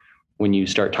individual when you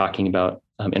start talking about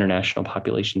international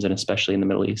populations, and especially in the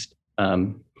Middle East.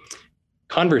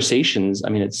 Conversations, I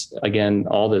mean, it's, again,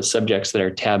 all the subjects that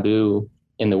are taboo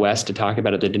in the West to talk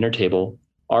about at the dinner table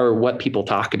are what people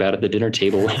talk about at the dinner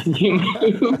table when you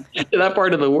move to that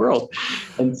part of the world.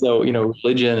 And so,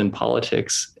 religion and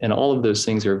politics and all of those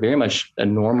things are very much a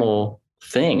normal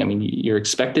thing. I mean, you're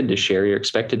expected to share, you're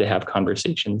expected to have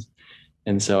conversations.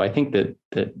 And so I think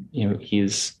that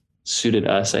he's suited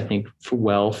us, I think,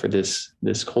 well for this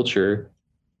culture,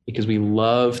 because we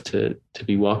love to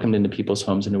be welcomed into people's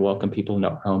homes and to welcome people into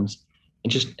our homes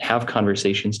and just have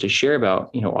conversations to share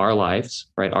about, our lives,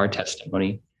 right? Our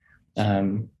testimony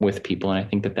with people. And I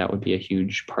think that would be a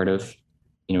huge part of,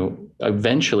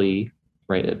 eventually,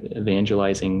 right,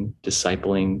 evangelizing,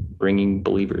 discipling, bringing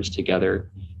believers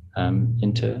together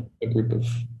into a group of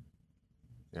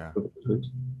groups.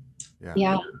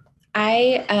 Yeah.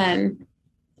 I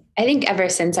think ever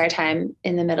since our time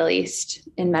in the Middle East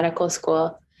in medical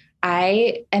school,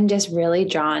 I am just really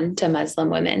drawn to Muslim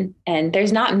women, and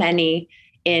there's not many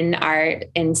in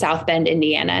South Bend,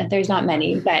 Indiana. There's not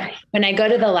many, but when I go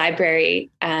to the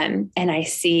library and I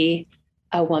see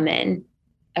a woman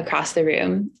across the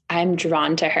room, I'm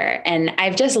drawn to her. And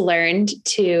I've just learned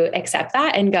to accept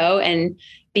that and go and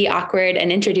be awkward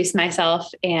and introduce myself.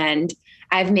 And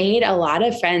I've made a lot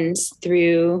of friends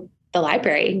through the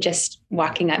library, just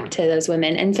walking up to those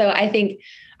women. And so I think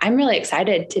I'm really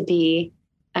excited to be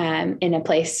in a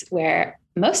place where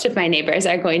most of my neighbors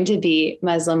are going to be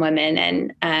Muslim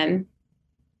women, and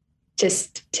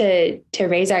just to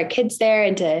raise our kids there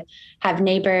and to have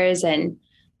neighbors and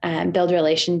build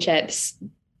relationships,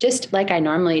 just like I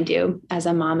normally do as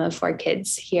a mom of 4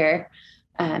 kids here.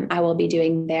 I will be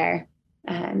doing there.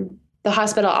 The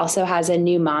hospital also has a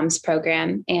new moms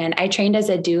program, and I trained as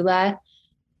a doula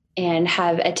and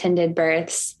have attended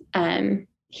births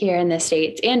here in the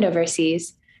States and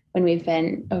overseas when we've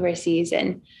been overseas.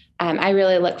 And I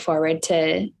really look forward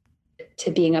to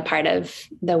being a part of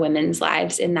the women's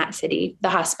lives in that city. The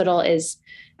hospital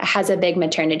has a big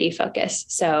maternity focus,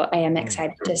 so I am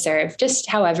excited to serve just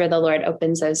however the Lord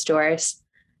opens those doors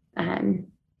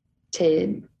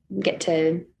to get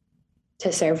to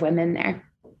serve women there.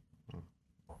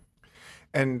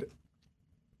 And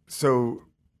so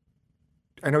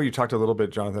I know you talked a little bit,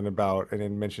 Jonathan, about,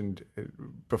 and mentioned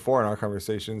before in our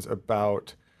conversations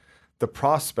about the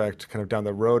prospect kind of down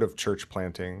the road of church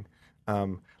planting.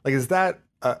 Is that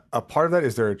a part of that?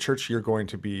 Is there a church you're going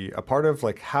to be a part of?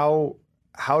 Like, how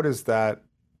does that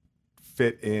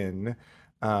fit in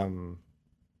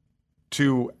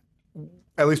to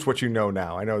at least what you know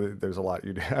now? I know that there's a lot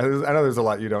I know there's a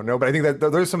lot you don't know, but I think that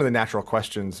those are some of the natural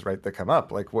questions, right, that come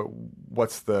up. Like, what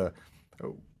does that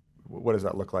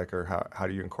look like, or how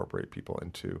do you incorporate people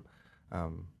into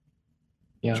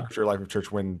your life of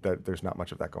church when there's not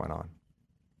much of that going on?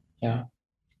 Yeah,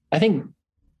 I think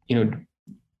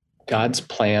God's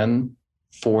plan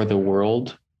for the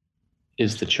world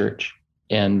is the church.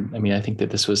 And I mean, I think that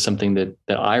this was something that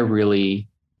I really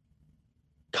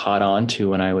caught on to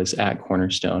when I was at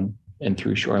Cornerstone and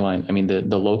through Shoreline. I mean, the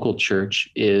local church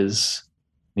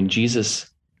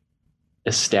Jesus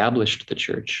established the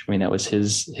church. I mean, that was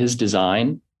his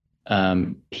design,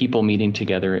 people meeting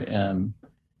together,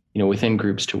 within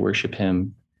groups to worship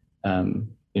him,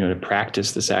 to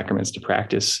practice the sacraments, to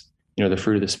practice, the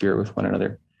fruit of the Spirit with one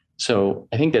another. So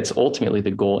I think that's ultimately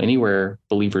the goal. Anywhere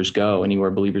believers go,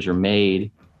 anywhere believers are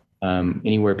made,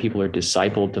 anywhere people are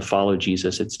discipled to follow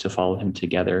Jesus, it's to follow him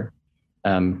together.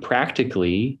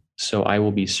 Practically, so I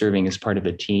will be serving as part of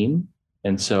a team.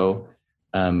 And so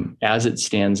as it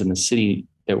stands in the city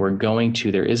that we're going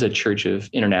to, there is a church of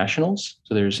internationals.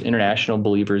 So there's international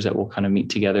believers that will kind of meet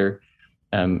together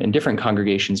in different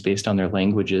congregations based on their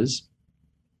languages.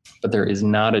 but there is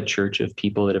not a church of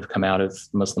people that have come out of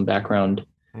Muslim background,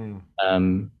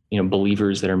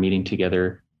 believers that are meeting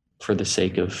together for the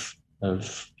sake of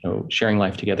sharing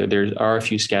life together. There are a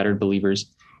few scattered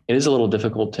believers. It is a little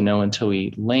difficult to know until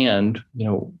we land,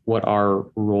 what our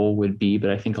role would be, but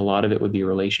I think a lot of it would be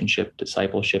relationship,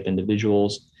 discipleship,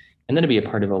 individuals, and then to be a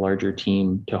part of a larger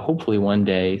team to hopefully one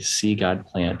day see God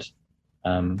plant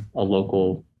a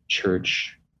local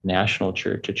church, national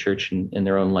church, a church in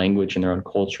their own language, in their own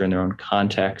culture, in their own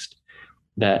context,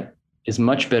 that is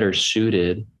much better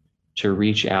suited to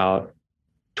reach out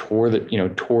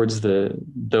towards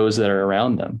those that are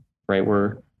around them. Right?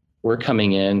 We're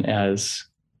coming in as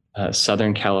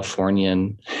Southern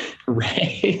Californian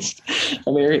raised,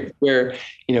 where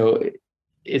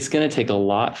it's going to take a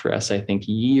lot for us. I think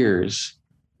years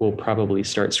will probably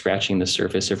start scratching the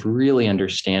surface of really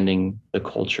understanding the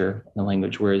culture and the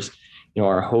language. Whereas,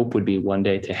 our hope would be one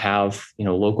day to have,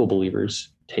 local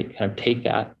believers take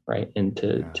that, right, and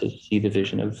to see the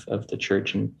vision of the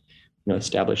church and,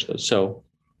 establish those. So,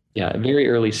 very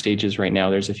early stages right now.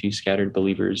 There's a few scattered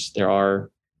believers. There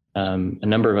are a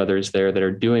number of others there that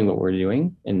are doing what we're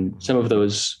doing, and some of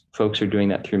those folks are doing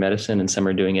that through medicine, and some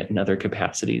are doing it in other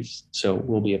capacities. So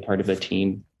we'll be a part of a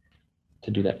team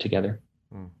to do that together.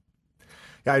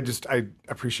 Yeah, I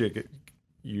appreciate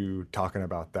you talking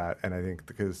about that. And I think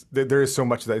because there is so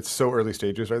much that it's so early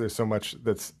stages, right? There's so much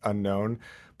that's unknown,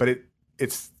 but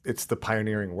it's the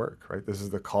pioneering work, right? This is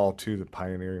the call to the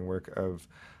pioneering work of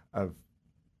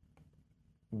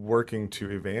working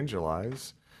to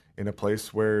evangelize in a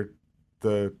place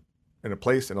in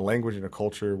a language, in a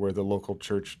culture where the local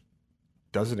church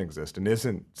doesn't exist and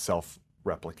isn't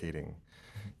self-replicating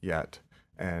yet.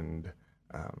 And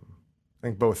I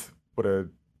think both what a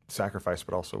sacrifice,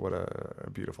 but also what a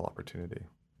beautiful opportunity.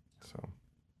 So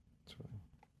it's really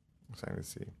exciting to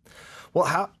see.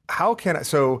 Well, how can I,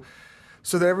 so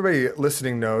that everybody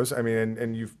listening knows, I mean,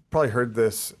 and you've probably heard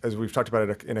this as we've talked about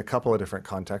it in a couple of different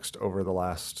contexts over the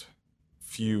last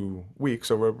few weeks,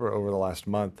 over the last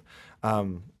month.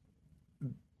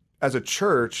 As a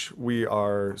church, we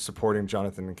are supporting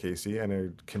Jonathan and Casey and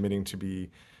are committing to be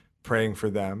praying for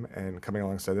them and coming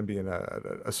alongside them, being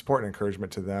a support and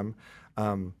encouragement to them.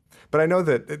 But I know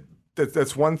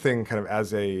that's one thing kind of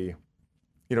as a,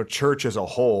 church as a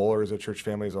whole, or as a church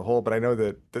family as a whole, but I know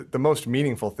that the most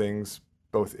meaningful things,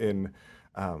 both in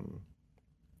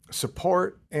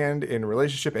support and in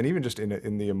relationship, and even just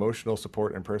in the emotional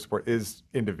support and prayer support, is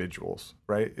individuals,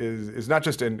 right? Is not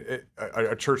just in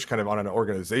a church kind of on an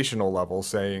organizational level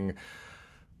saying,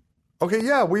 okay,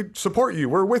 yeah, we support you,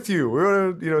 we're with you, we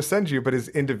want to send you, but as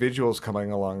individuals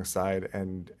coming alongside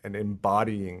and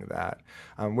embodying that,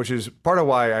 which is part of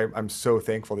why I'm so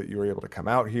thankful that you were able to come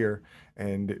out here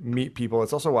and meet people.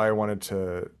 It's also why I wanted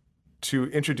to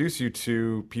introduce you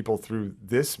to people through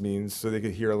this means, so they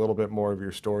could hear a little bit more of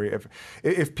your story.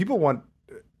 If people want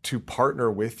to partner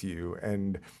with you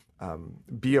and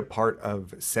be a part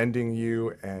of sending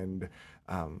you and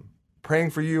praying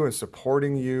for you and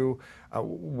supporting you,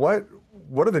 what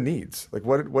are the needs? Like,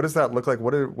 what does that look like?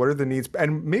 What are the needs?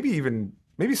 And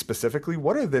maybe specifically,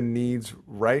 what are the needs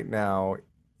right now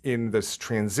in this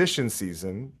transition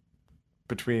season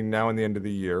between now and the end of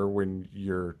the year when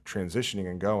you're transitioning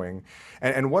and going?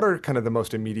 And what are kind of the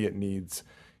most immediate needs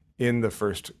in the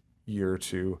first year or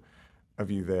two of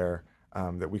you there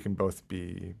that we can both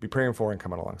be praying for and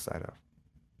coming alongside of?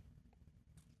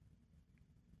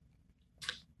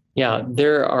 Yeah,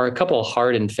 there are a couple of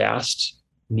hard and fast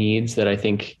needs that I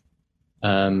think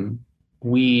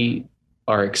we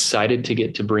are excited to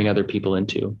get to bring other people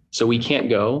into. So we can't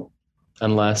go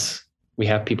unless we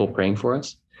have people praying for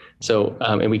us. So,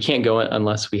 and we can't go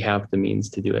unless we have the means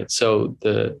to do it. So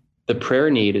the prayer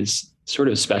need is sort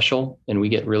of special, and we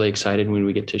get really excited when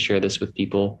we get to share this with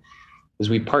people, because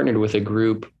we partnered with a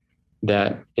group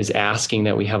that is asking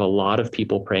that we have a lot of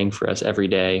people praying for us every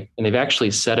day. And they've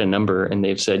actually set a number, and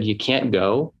they've said, you can't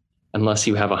go unless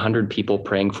you have 100 people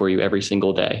praying for you every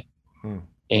single day.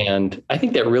 And I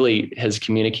think that really has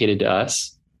communicated to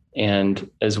us, and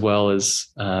as well as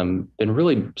been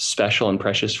really special and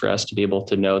precious for us to be able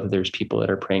to know that there's people that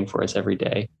are praying for us every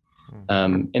day.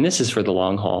 And this is for the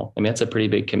long haul. I mean, that's a pretty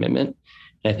big commitment.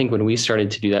 And I think when we started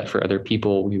to do that for other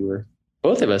people, we were,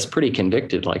 both of us, pretty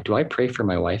convicted. Like, do I pray for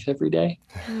my wife every day?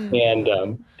 And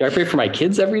do I pray for my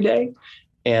kids every day?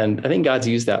 And I think God's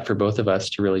used that for both of us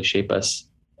to really shape us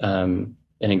and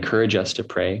encourage us to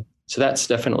pray. So that's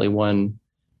definitely one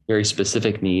very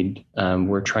specific need.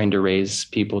 We're trying to raise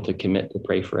people to commit to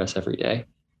pray for us every day.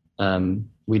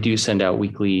 We do send out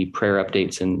weekly prayer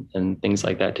updates and things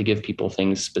like that to give people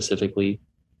things specifically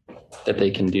that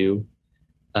they can do.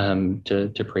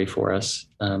 to pray for us.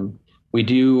 We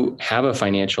do have a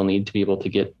financial need to be able to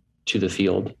get to the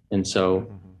field. And so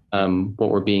what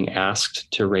we're being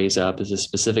asked to raise up is a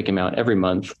specific amount every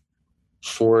month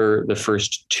for the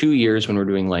first 2 years when we're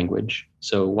doing language.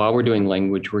 So while we're doing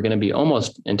language, we're going to be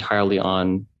almost entirely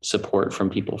on support from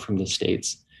people from the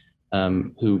States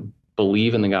who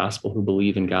believe in the gospel, who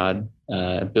believe in God,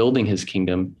 building his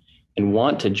kingdom, and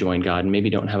want to join God, and maybe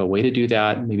don't have a way to do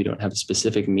that, maybe don't have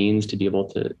specific means to be able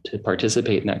to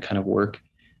participate in that kind of work.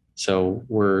 So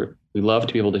we love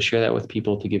to be able to share that with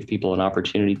people, to give people an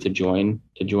opportunity to join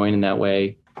in that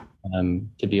way,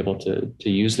 to be able to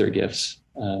use their gifts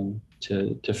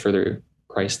to further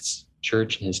Christ's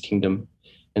church and his kingdom.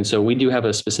 And so we do have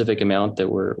a specific amount that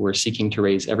we're seeking to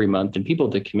raise every month, and people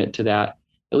to commit to that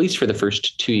at least for the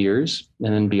first 2 years,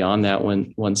 and then beyond that,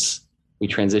 once we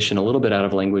transition a little bit out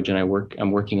of language and I'm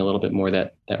working a little bit more,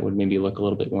 that would maybe look a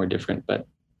little bit more different. But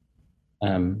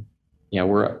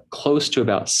we're close to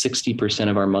about 60%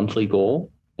 of our monthly goal.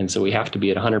 And so we have to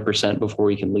be at 100% before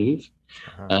we can leave,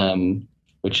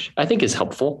 which I think is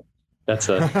helpful. That's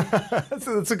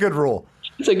a good rule.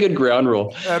 It's a good ground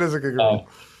rule. That is a good rule.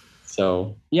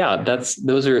 So yeah,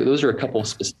 those are a couple of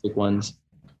specific ones.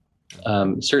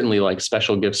 Certainly like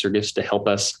special gifts or gifts to help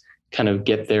us kind of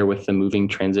get there with the moving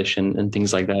transition and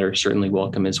things like that are certainly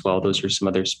welcome as well. Those are some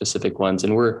other specific ones.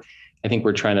 And I think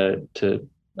we're trying to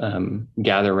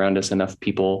gather around us enough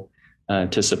people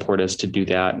to support us to do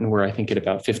that. And we're, I think, at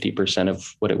about 50%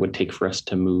 of what it would take for us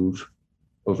to move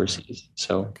overseas.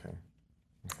 So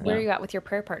where are you at with your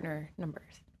prayer partner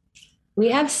numbers? We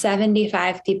have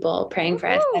 75 people praying for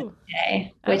us every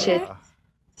day, which is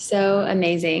so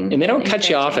amazing. And they don't cut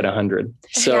you off at 100.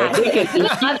 So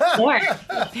yeah. More.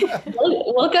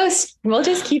 We'll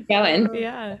just keep going.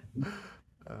 Yeah.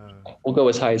 We'll go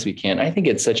as high as we can. I think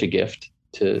it's such a gift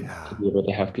to be able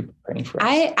to have people praying for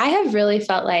us. I have really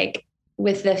felt like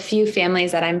with the few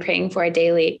families that I'm praying for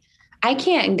daily, I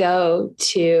can't go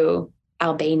to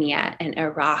Albania and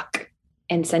Iraq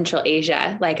and Central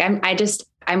Asia. Like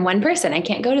I'm one person. I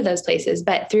can't go to those places,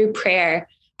 but through prayer,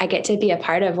 I get to be a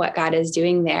part of what God is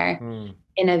doing there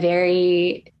in a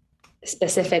very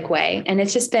specific way. And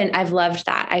it's just I've loved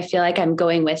that. I feel like I'm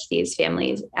going with these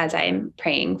families as I'm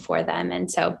praying for them.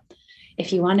 And so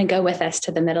if you want to go with us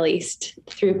to the Middle East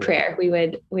through prayer, we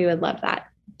would love that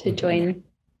to join.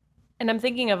 And I'm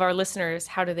thinking of our listeners,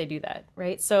 how do they do that?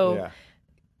 Right. So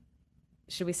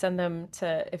should we send them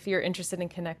if you're interested in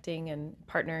connecting and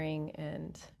partnering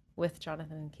and with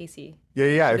Jonathan and Casey?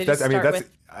 Yeah.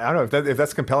 I don't know if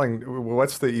that's compelling.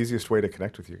 What's the easiest way to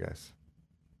connect with you guys?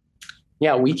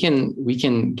 Yeah, we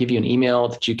can give you an email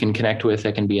that you can connect with.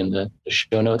 That can be in the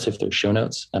show notes if there's show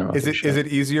notes. I don't know. Is it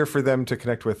easier for them to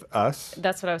connect with us?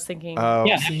 That's what I was thinking.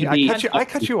 I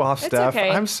cut you off, Steph. Okay.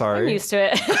 I'm sorry. I'm used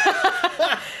to it.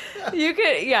 You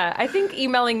could, I think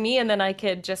emailing me, and then I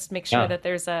could just make sure that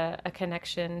there's a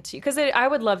connection to, because I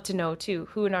would love to know too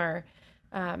who in our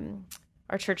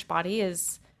church body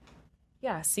is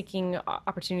seeking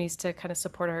opportunities to kind of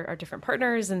support our different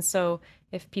partners. And so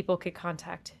if people could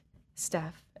contact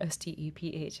Steph,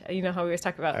 STEPH, you know how we always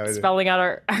talk about spelling out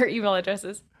our email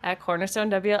addresses at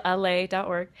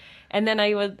cornerstonewla.org. And then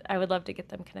I would love to get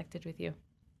them connected with you.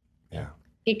 Yeah.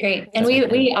 Be great. And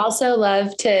we also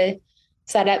love to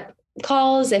set up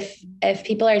calls if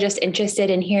people are just interested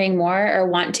in hearing more or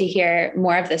want to hear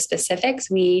more of the specifics.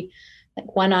 We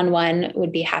one-on-one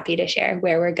would be happy to share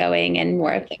where we're going and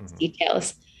more of those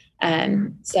details.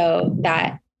 So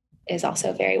that is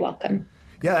also very welcome.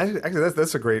 Yeah, actually,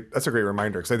 that's a great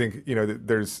reminder, because I think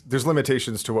there's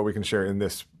limitations to what we can share in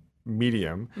this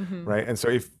medium, right? And so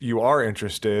if you are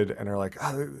interested and are like,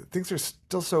 things are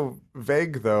still so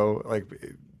vague, though, like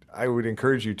I would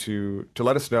encourage you to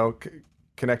let us know,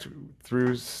 connect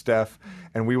through Steph,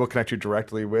 and we will connect you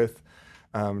directly with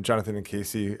Jonathan and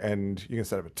Casey, and you can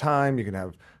set up a time, you can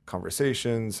have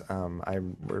conversations.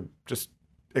 We're just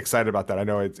excited about that. I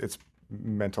know it's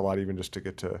meant a lot even just to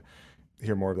get to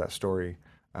hear more of that story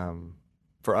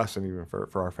for us and even for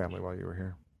our family while you were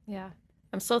here. Yeah.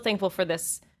 I'm so thankful for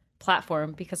this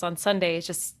platform, because on Sunday it's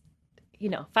just,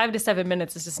 5 to 7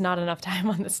 minutes is just not enough time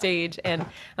on the stage. And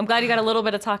I'm glad you got a little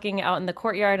bit of talking out in the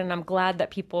courtyard, and I'm glad that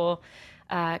people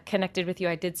connected with you.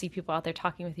 I did see people out there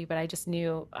talking with you, but I just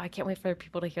knew I can't wait for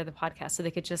people to hear the podcast so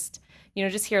they could just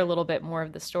hear a little bit more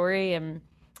of the story.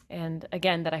 And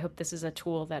again, that I hope this is a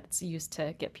tool that's used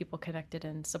to get people connected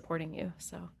and supporting you.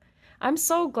 So I'm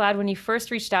so glad when you first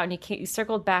reached out and you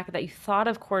circled back that you thought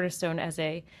of Cornerstone as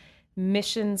a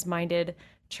missions-minded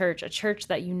church, a church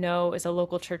that is a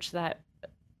local church that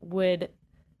would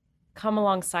come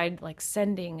alongside like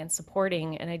sending and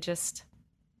supporting. And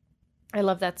I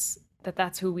love that's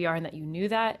who we are and that you knew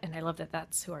that. And I love that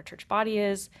that's who our church body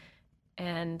is.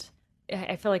 And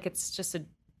I feel like it's just a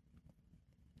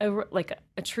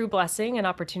true blessing and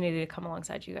opportunity to come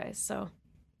alongside you guys. So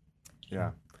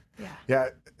yeah.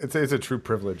 It's a true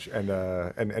privilege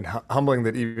and humbling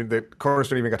that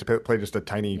Cornerstone even got to play just a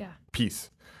tiny piece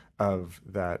of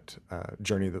that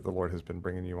journey that the Lord has been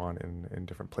bringing you on in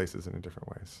different places and in different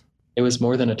ways. It was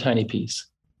more than a tiny piece.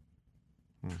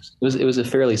 It was a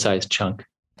fairly sized chunk.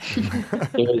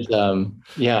 It was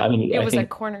it was a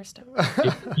cornerstone.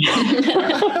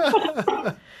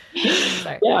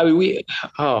 Sorry. Yeah,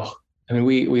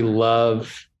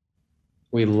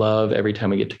 we love every time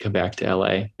we get to come back to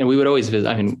LA. And we would always visit.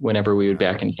 I mean, whenever we would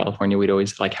back in California, we'd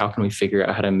always how can we figure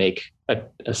out how to make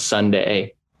a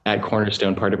Sunday at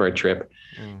Cornerstone part of our trip?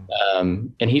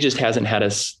 And he just hasn't had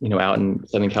us, out in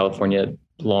Southern California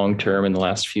long term in the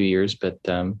last few years. But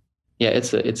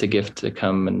it's a gift to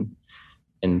come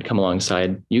and come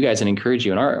alongside you guys and encourage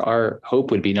you. And our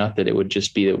hope would be not that it would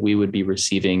just be that we would be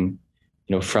receiving,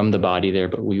 from the body there,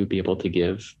 but we would be able to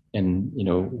give. And,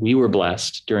 we were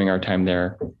blessed during our time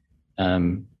there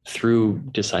through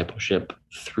discipleship,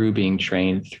 through being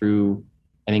trained, through,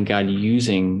 I think, God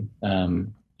using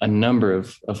a number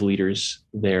of leaders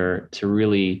there to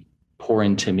really pour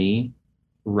into me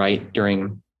right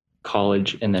during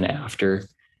college and then after.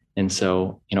 And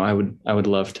so, I would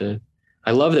love to,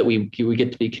 I love that we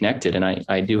get to be connected. And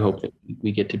I do hope that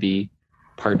we get to be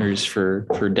partners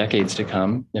for decades to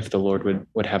come, if the Lord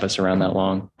would have us around that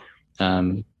long.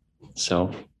 Yeah,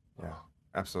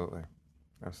 absolutely.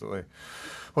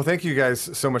 Well, thank you guys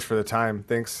so much for the time.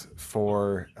 Thanks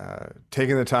for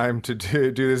taking the time to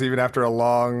do this even after a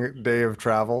long day of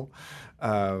travel.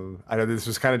 I know this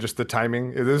was kind of just the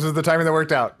timing. This was the timing that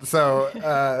worked out. So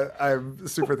I'm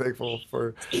super thankful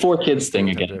for 4 kids thing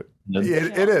again.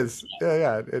 It is.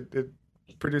 Yeah. It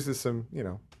produces some,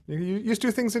 you just do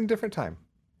things in different time.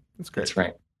 That's great. That's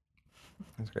right.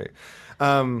 That's great.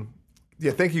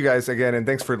 Thank you guys again. And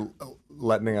thanks for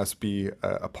letting us be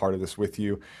a part of this with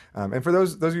you. And for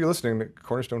those of you listening,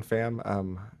 Cornerstone fam, I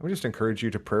would just encourage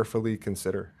you to prayerfully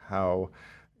consider how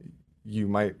you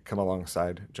might come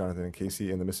alongside Jonathan and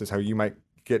Casey in the midst of how you might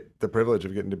get the privilege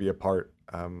of getting to be a part.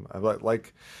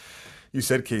 Like you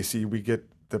said, Casey, we get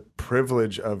the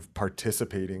privilege of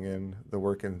participating in the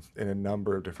work in a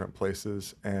number of different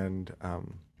places, and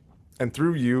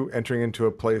through you entering into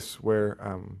a place where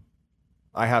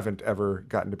I haven't ever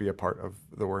gotten to be a part of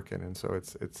the work in, and so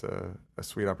it's a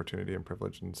sweet opportunity and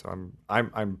privilege, and so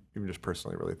I'm even just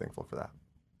personally really thankful for that.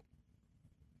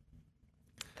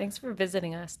 Thanks for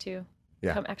visiting us too.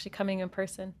 Yeah. Actually coming in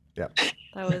person. Yeah.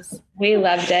 That was. We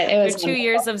loved it. It was 2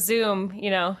 years of Zoom.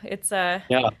 It's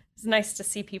It's nice to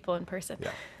see people in person.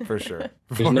 Yeah, for sure.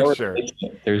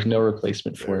 There's no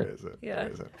replacement for it. Yeah.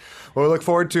 Well, we look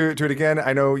forward to it again.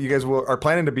 I know you guys are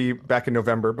planning to be back in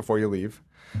November before you leave.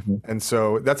 Mm-hmm. And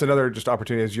so that's another just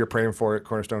opportunity as you're praying for it,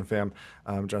 Cornerstone fam.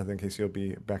 Jonathan and Casey will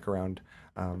be back around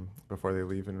before they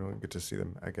leave, and we'll get to see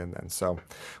them again then. So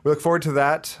we look forward to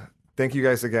that. Thank you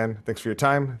guys again. Thanks for your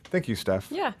time. Thank you,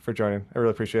 Steph, for joining. I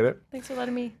really appreciate it. Thanks for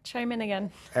letting me chime in again.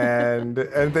 and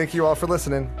thank you all for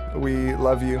listening. We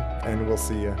love you, and we'll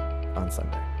see you on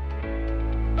Sunday.